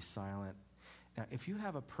have to be silent. Now, if you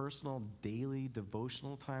have a personal, daily,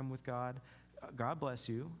 devotional time with God, God bless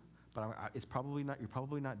you, but you're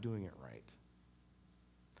probably not doing it right.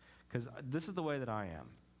 Because this is the way that I am.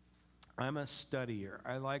 I'm a studier.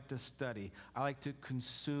 I like to study. I like to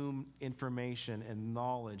consume information and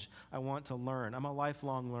knowledge. I want to learn. I'm a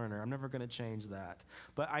lifelong learner. I'm never going to change that.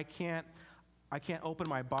 But I can't open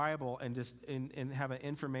my Bible and just and have an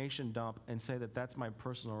information dump and say that that's my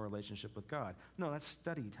personal relationship with God. No, that's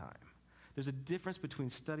study time. There's a difference between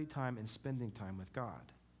study time and spending time with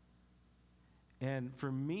God. And for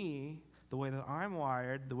me, the way that I'm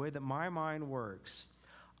wired, the way that my mind works,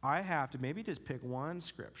 I have to maybe just pick one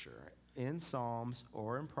scripture in Psalms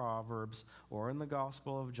or in Proverbs or in the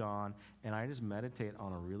Gospel of John, and I just meditate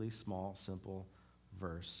on a really small, simple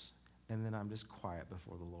verse. and then I'm just quiet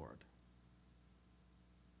before the Lord.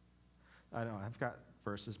 I don't know, I've got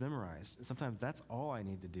verses memorized. Sometimes that's all I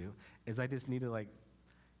need to do, is I just need to like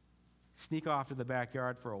sneak off to the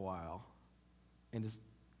backyard for a while and just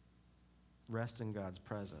rest in God's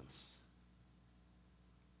presence.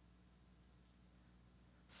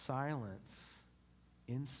 Silence.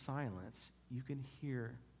 In silence, you can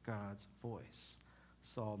hear God's voice.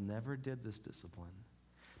 Saul never did this discipline.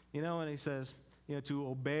 You know, and he says, to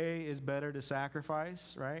obey is better to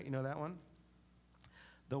sacrifice, right? You know that one?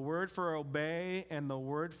 The word for obey and the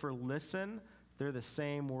word for listen, they're the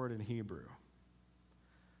same word in Hebrew.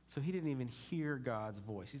 So he didn't even hear God's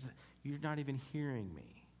voice. He said, you're not even hearing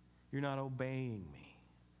me. You're not obeying me.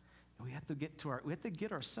 And we have to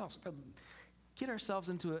get ourselves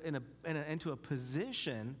into a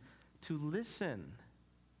position to listen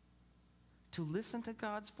to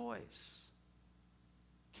God's voice.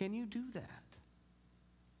 Can you do that?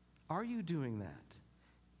 Are you doing that?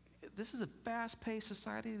 This is a fast-paced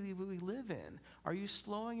society that we live in. Are you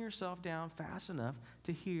slowing yourself down fast enough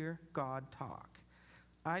to hear God talk?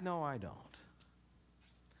 I know I don't.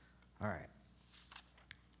 All right.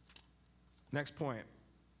 Next point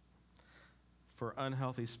for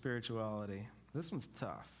unhealthy spirituality. This one's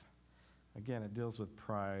tough. Again, it deals with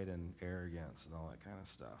pride and arrogance and all that kind of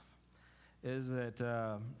stuff. Is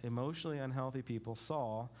that emotionally unhealthy people,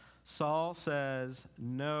 Saul says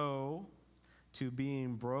no to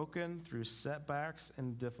being broken through setbacks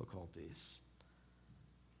and difficulties.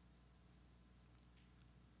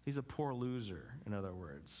 He's a poor loser, in other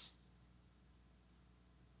words.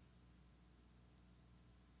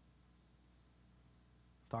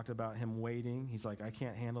 Talked about him waiting. He's like, I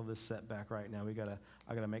can't handle this setback right now.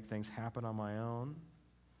 I gotta make things happen on my own.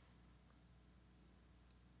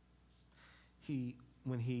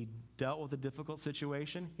 When he dealt with a difficult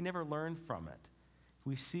situation, he never learned from it.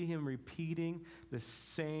 We see him repeating the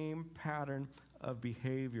same pattern of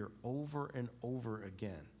behavior over and over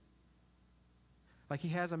again. Like he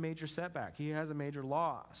has a major setback. He has a major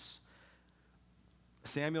loss.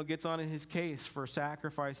 Samuel gets on in his case for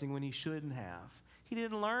sacrificing when he shouldn't have. He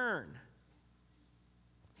didn't learn.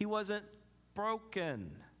 He wasn't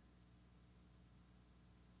broken.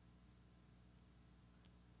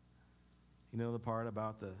 You know the part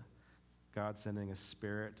about the God sending a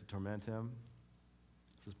spirit to torment him?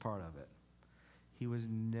 This is part of it. He was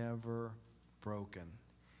never broken.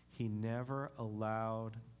 He never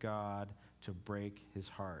allowed God to break his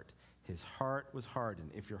heart. His heart was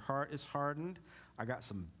hardened. If your heart is hardened, I got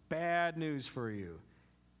some bad news for you.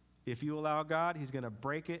 If you allow God, he's going to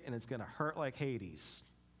break it, and it's going to hurt like Hades.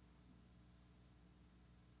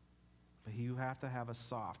 But you have to have a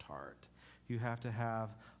soft heart. You have to have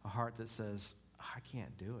a heart that says, I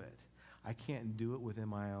can't do it. I can't do it within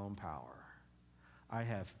my own power. I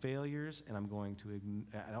have failures, and I'm going to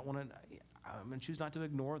choose not to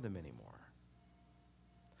ignore them anymore.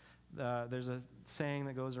 There's a saying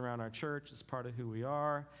that goes around our church. It's part of who we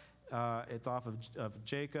are. It's off of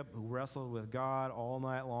Jacob, who wrestled with God all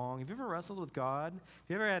night long. Have you ever wrestled with God? Have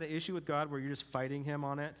you ever had an issue with God where you're just fighting him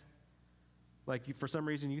on it? Like for some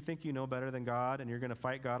reason you think you know better than God and you're going to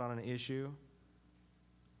fight God on an issue?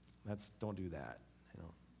 Don't do that.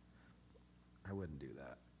 I wouldn't do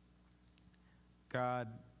that. God,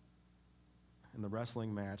 in the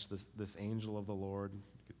wrestling match, this angel of the Lord,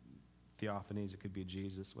 theophanies, it could be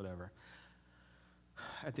Jesus, whatever.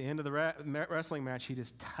 At the end of the wrestling match, he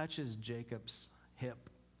just touches Jacob's hip,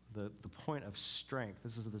 the point of strength.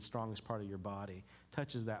 This is the strongest part of your body.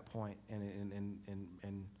 Touches that point and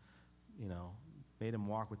made him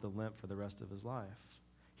walk with a limp for the rest of his life.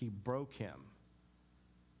 He broke him.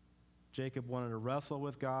 Jacob wanted to wrestle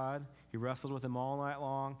with God. He wrestled with him all night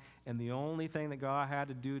long, and the only thing that God had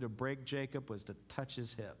to do to break Jacob was to touch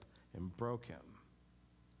his hip and broke him.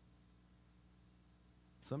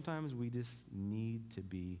 Sometimes we just need to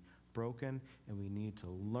be broken, and we need to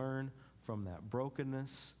learn from that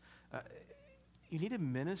brokenness. You need to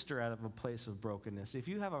minister out of a place of brokenness. If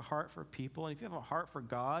you have a heart for people, and if you have a heart for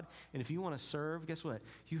God, and if you want to serve, guess what?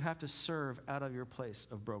 You have to serve out of your place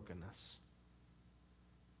of brokenness.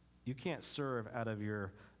 You can't serve out of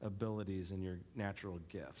your abilities and your natural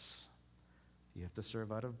gifts. You have to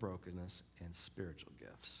serve out of brokenness and spiritual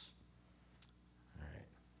gifts. All right.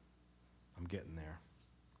 I'm getting there.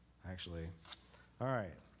 Actually, all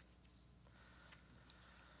right.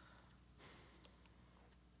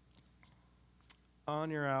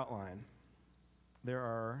 On your outline, there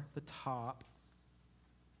are the top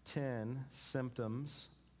 10 symptoms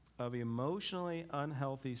of emotionally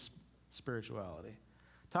unhealthy spirituality.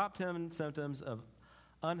 Top 10 symptoms of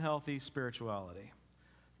unhealthy spirituality.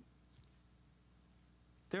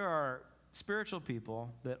 there are spiritual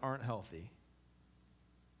people that aren't healthy.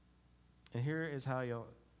 And here is how you'll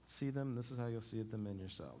see them. This is how you'll see them in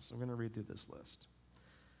yourselves. I'm going to read through this list.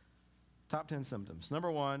 Top 10 symptoms. Number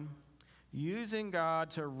 1, using God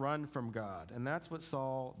to run from God. And that's what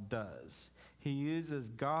Saul does. He uses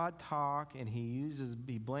God talk, and he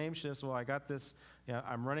blame shifts. Well, I got this,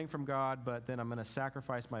 I'm running from God, but then I'm going to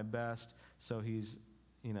sacrifice my best. So he's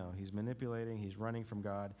manipulating, he's running from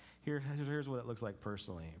God. Here's what it looks like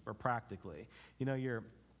personally or practically. Your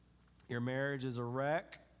marriage is a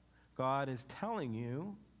wreck. God is telling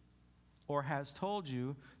you or has told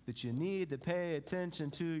you that you need to pay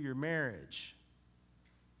attention to your marriage.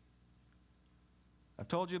 I've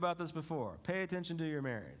told you about this before. Pay attention to your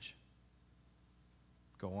marriage.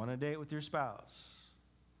 Go on a date with your spouse.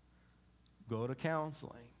 Go to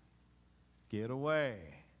counseling. Get away.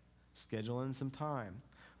 Schedule in some time.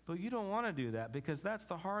 But you don't want to do that because that's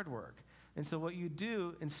the hard work. And so what you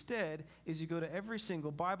do instead is you go to every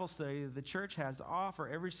single Bible study that the church has to offer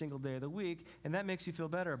every single day of the week, and that makes you feel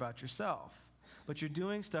better about yourself. But you're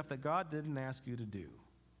doing stuff that God didn't ask you to do.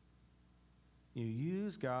 You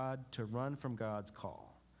use God to run from God's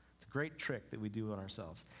call. It's a great trick that we do on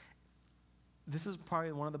ourselves. This is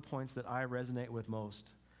probably one of the points that I resonate with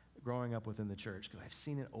most growing up within the church because I've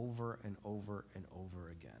seen it over and over and over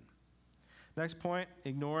again. Next point,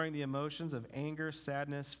 ignoring the emotions of anger,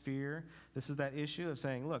 sadness, fear. This is that issue of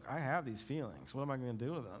saying, look, I have these feelings. What am I going to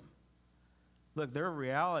do with them? Look, they're a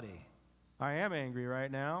reality. I am angry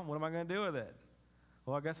right now. What am I going to do with it?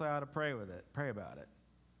 Well, I guess I ought to pray about it,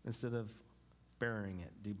 instead of burying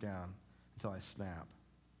it deep down until I snap.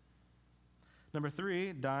 Number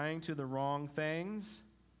 3, dying to the wrong things.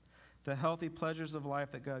 The healthy pleasures of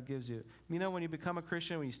life that God gives you. When you become a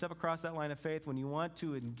Christian, when you step across that line of faith, when you want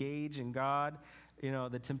to engage in God,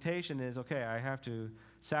 the temptation is, okay, I have to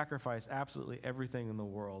sacrifice absolutely everything in the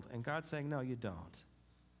world. And God's saying, no, you don't.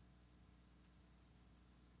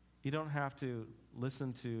 You don't have to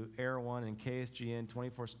listen to Air One and KSGN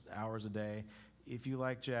 24 hours a day. If you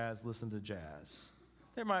like jazz, listen to jazz.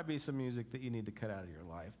 There might be some music that you need to cut out of your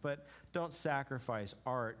life, but don't sacrifice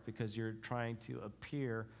art because you're trying to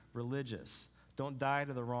appear religious. Don't die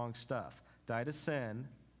to the wrong stuff. Die to sin.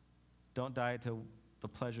 Don't die to the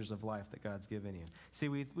pleasures of life that God's given you. See,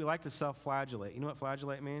 we like to self-flagellate. You know what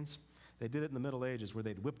flagellate means? They did it in the Middle Ages where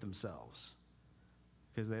they'd whip themselves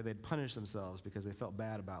because they'd punish themselves because they felt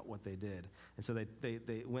bad about what they did. And so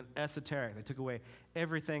they went esoteric. They took away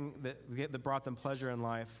everything that brought them pleasure in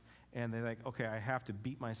life, and they're like, okay, I have to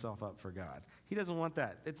beat myself up for God. He doesn't want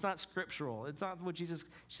that. It's not scriptural. It's not what Jesus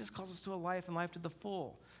calls us to a life and life to the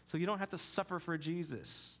full. So you don't have to suffer for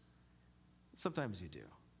Jesus. Sometimes you do.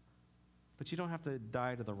 But you don't have to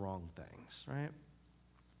die to the wrong things, right?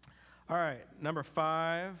 All right, number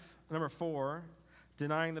 4,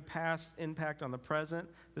 denying the past impact on the present.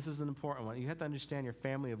 This is an important one. You have to understand your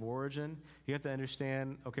family of origin. You have to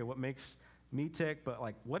understand, okay, what makes me tick, but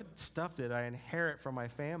what stuff did I inherit from my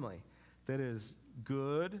family that is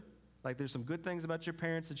good? There's some good things about your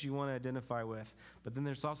parents that you want to identify with, but then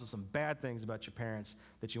there's also some bad things about your parents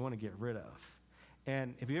that you want to get rid of.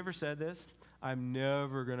 And have you ever said this? I'm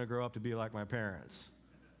never going to grow up to be like my parents.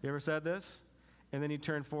 You ever said this? And then you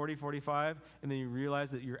turn 40, 45, and then you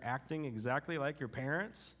realize that you're acting exactly like your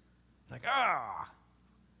parents?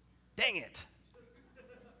 Dang it.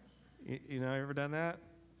 You ever done that?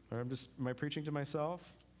 Or am I preaching to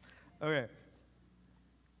myself? Okay.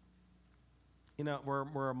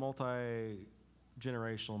 We're a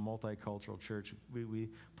multi-generational, multicultural church. We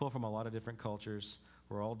pull from a lot of different cultures.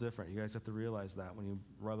 We're all different. You guys have to realize that when you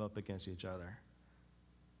rub up against each other.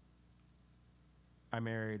 I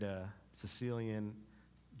married a Sicilian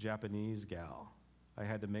Japanese gal. I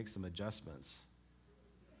had to make some adjustments.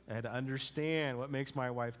 I had to understand what makes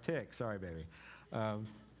my wife tick. Sorry, baby.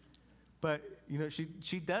 But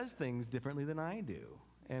she does things differently than I do,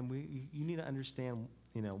 and you need to understand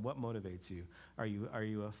what motivates you. Are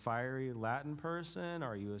you a fiery Latin person?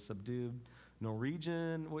 Are you a subdued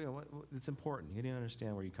Norwegian? It's important. You need to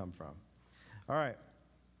understand where you come from. All right.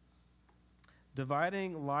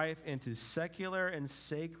 Dividing life into secular and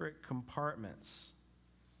sacred compartments.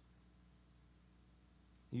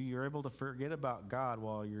 You're able to forget about God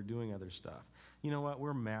while you're doing other stuff. You know what?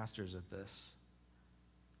 We're masters at this.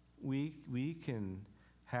 We can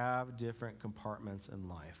have different compartments in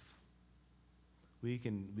life. We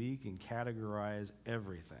can categorize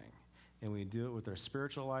everything. And we do it with our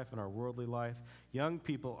spiritual life and our worldly life. Young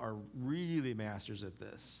people are really masters at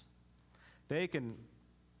this. They can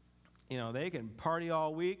party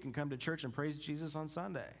all week and come to church and praise Jesus on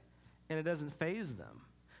Sunday. And it doesn't faze them.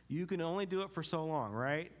 You can only do it for so long,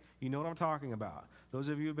 right? You know what I'm talking about. Those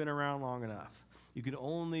of you who've been around long enough. You can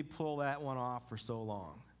only pull that one off for so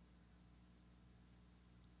long.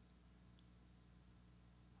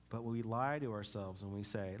 But we lie to ourselves and we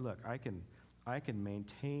say, look, I can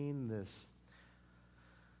maintain this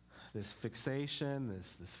fixation,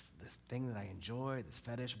 this thing that I enjoy, this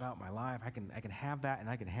fetish about my life. I can have that, and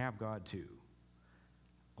I can have God too.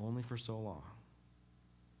 Only for so long.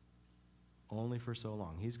 Only for so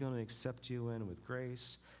long. He's going to accept you in with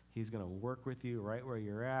grace. He's going to work with you right where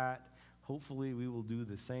you're at. Hopefully, we will do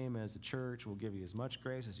the same as a church. We'll give you as much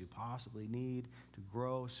grace as you possibly need to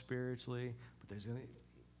grow spiritually. But there's going to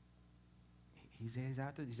he's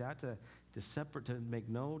out to separate, to make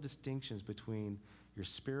no distinctions between your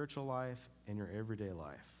spiritual life and your everyday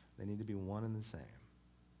life. They need to be one and the same.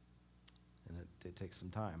 And it takes some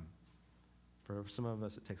time. For some of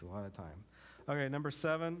us, it takes a lot of time. Okay, number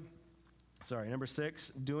 6,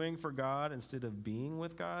 doing for God instead of being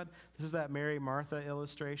with God. This is that Mary Martha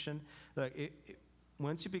illustration. Like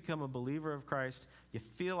once you become a believer of Christ, you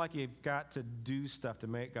feel like you've got to do stuff to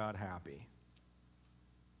make God happy.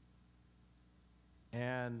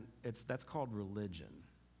 And that's called religion.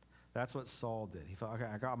 That's what Saul did. He felt, okay,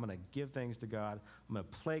 I'm going to give things to God. I'm going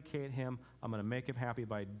to placate him. I'm going to make him happy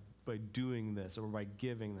by doing this or by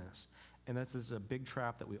giving this. And that's just a big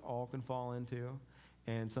trap that we all can fall into.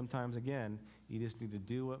 And sometimes, again, you just need to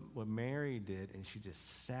do what Mary did, and she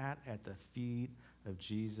just sat at the feet of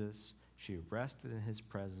Jesus. She rested in his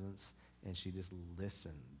presence, and she just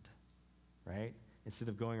listened, right? Instead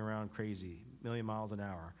of going around crazy, a million miles an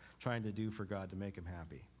hour, trying to do for God to make him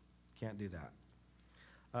happy. Can't do that.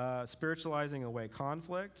 Spiritualizing away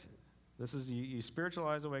conflict. This is, you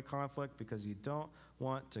spiritualize away conflict because you don't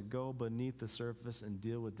want to go beneath the surface and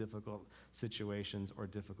deal with difficult situations or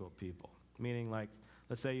difficult people. Meaning, like,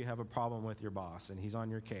 let's say you have a problem with your boss and he's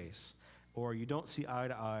on your case, or you don't see eye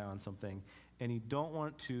to eye on something, and you don't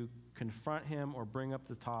want to confront him or bring up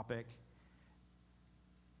the topic.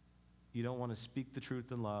 You don't want to speak the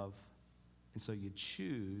truth in love, and so you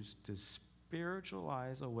choose to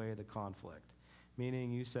spiritualize away the conflict.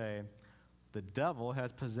 Meaning you say, the devil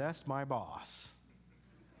has possessed my boss.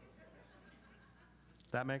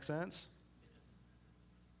 That makes sense?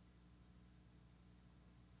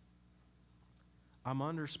 I'm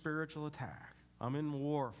under spiritual attack. I'm in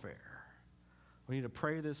warfare. We need to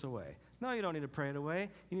pray this away. No, you don't need to pray it away.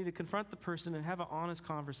 You need to confront the person and have an honest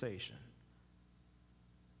conversation.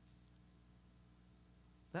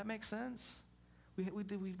 That makes sense?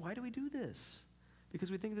 Why do we do this?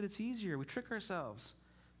 Because we think that it's easier. We trick ourselves.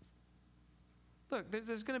 Look,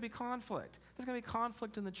 there's going to be conflict. There's going to be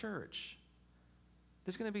conflict in the church.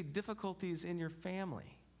 There's going to be difficulties in your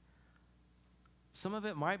family. Some of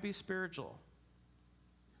it might be spiritual.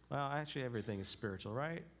 Well, actually, everything is spiritual,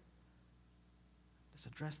 right? Let's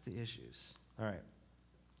address the issues. All right.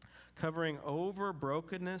 Covering over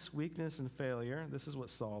brokenness, weakness, and failure. This is what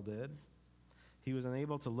Saul did. He was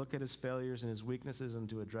unable to look at his failures and his weaknesses and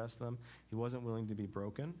to address them. He wasn't willing to be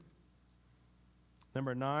broken.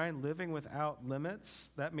 Number 9, living without limits.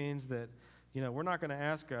 That means that, we're not going to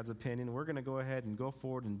ask God's opinion. We're going to go ahead and go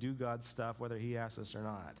forward and do God's stuff, whether he asks us or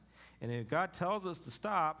not. And if God tells us to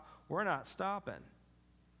stop, we're not stopping.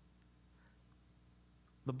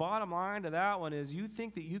 The bottom line to that one is you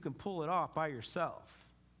think that you can pull it off by yourself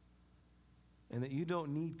and that you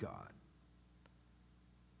don't need God.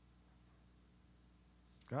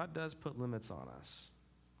 God does put limits on us.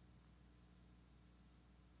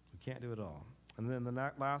 We can't do it all. And then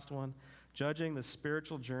the last one, judging the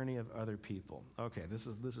spiritual journey of other people. Okay, this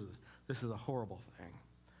is a horrible thing.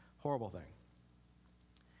 Horrible thing.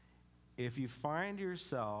 If you find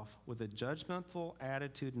yourself with a judgmental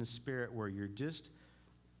attitude and spirit where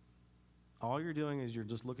all you're doing is you're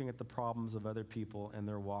just looking at the problems of other people and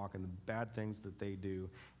their walk and the bad things that they do,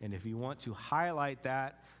 and if you want to highlight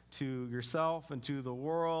that to yourself and to the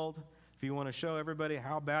world, if you want to show everybody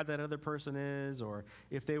how bad that other person is, or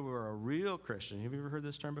if they were a real Christian. Have you ever heard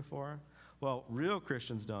this term before? Well, real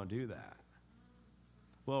Christians don't do that.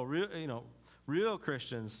 Well, real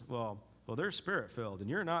Christians, well, they're spirit-filled, and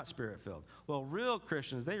you're not spirit-filled. Well, real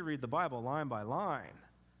Christians, they read the Bible line by line,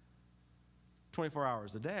 24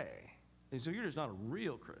 hours a day. And so you're just not a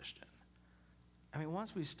real Christian. I mean,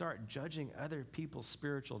 once we start judging other people's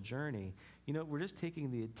spiritual journey, we're just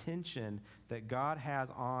taking the attention that God has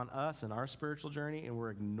on us and our spiritual journey, and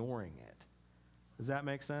we're ignoring it. Does that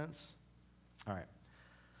make sense? All right.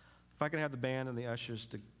 If I can have the band and the ushers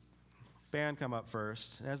come up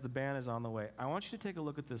first. As the band is on the way, I want you to take a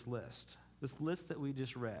look at this list that we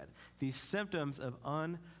just read. These symptoms of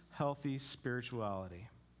unhealthy spirituality.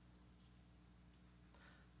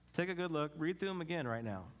 Take a good look. Read through them again right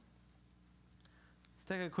now.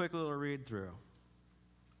 take a quick little read through.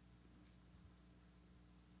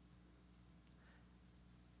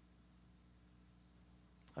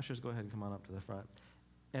 Ushers, go ahead and come on up to the front.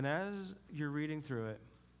 And as you're reading through it,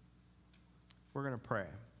 we're going to pray.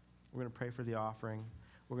 We're going to pray for the offering.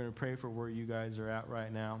 We're going to pray for where you guys are at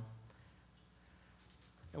right now.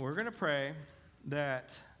 And we're going to pray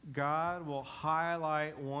that God will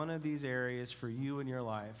highlight one of these areas for you in your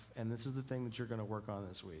life, and this is the thing that you're going to work on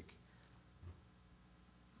this week.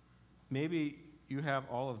 Maybe you have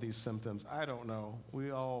all of these symptoms. I don't know.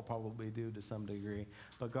 We all probably do to some degree.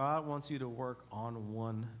 But God wants you to work on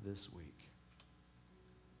one this week.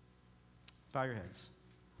 Bow your heads.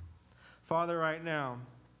 Father, right now,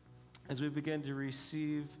 as we begin to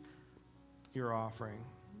receive your offering,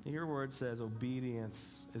 your word says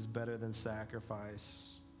obedience is better than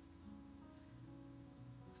sacrifice.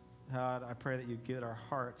 God, I pray that you get our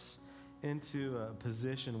hearts into a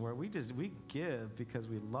position where we give because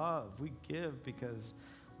we love. We give because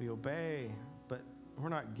we obey, but we're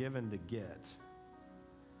not given to get.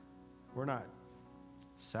 We're not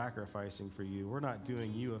sacrificing for you. We're not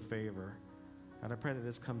doing you a favor. And I pray that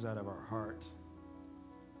this comes out of our heart.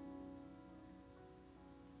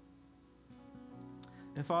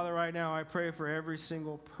 And Father, right now, I pray for every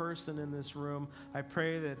single person in this room. I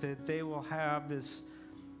pray that they will have this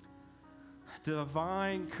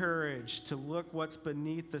divine courage to look what's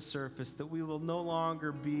beneath the surface, that we will no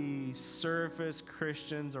longer be surface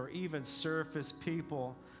Christians or even surface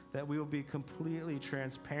people, that we will be completely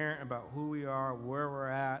transparent about who we are, where we're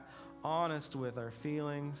at, honest with our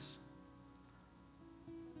feelings.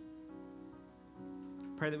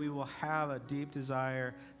 Pray that we will have a deep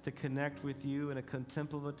desire to connect with you in a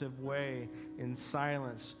contemplative way in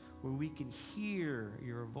silence where we can hear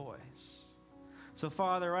your voice. So,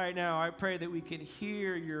 Father, right now, I pray that we can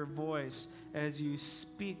hear your voice as you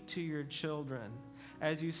speak to your children,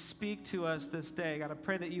 as you speak to us this day. God, I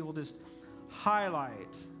pray that you will just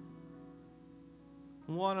highlight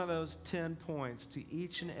one of those 10 points to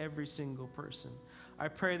each and every single person. I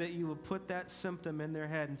pray that you will put that symptom in their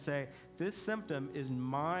head and say, this symptom is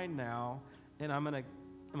mine now, and I'm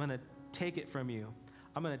going to take it from you.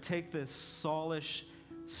 I'm going to take this soulish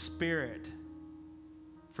spirit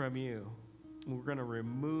from you. We're going to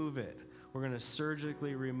remove it. We're going to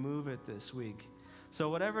surgically remove it this week. So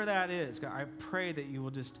whatever that is, God, I pray that you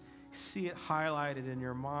will just see it highlighted in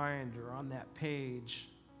your mind or on that page.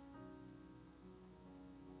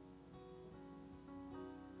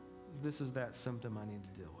 This is that symptom I need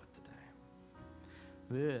to deal with today.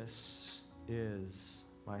 This is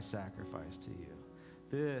my sacrifice to you.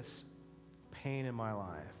 This pain in my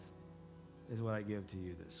life is what I give to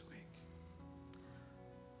you this week.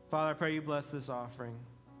 Father, I pray you bless this offering.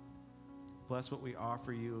 Bless what we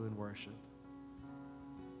offer you in worship.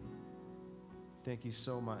 Thank you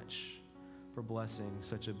so much for blessing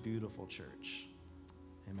such a beautiful church.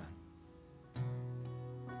 Amen.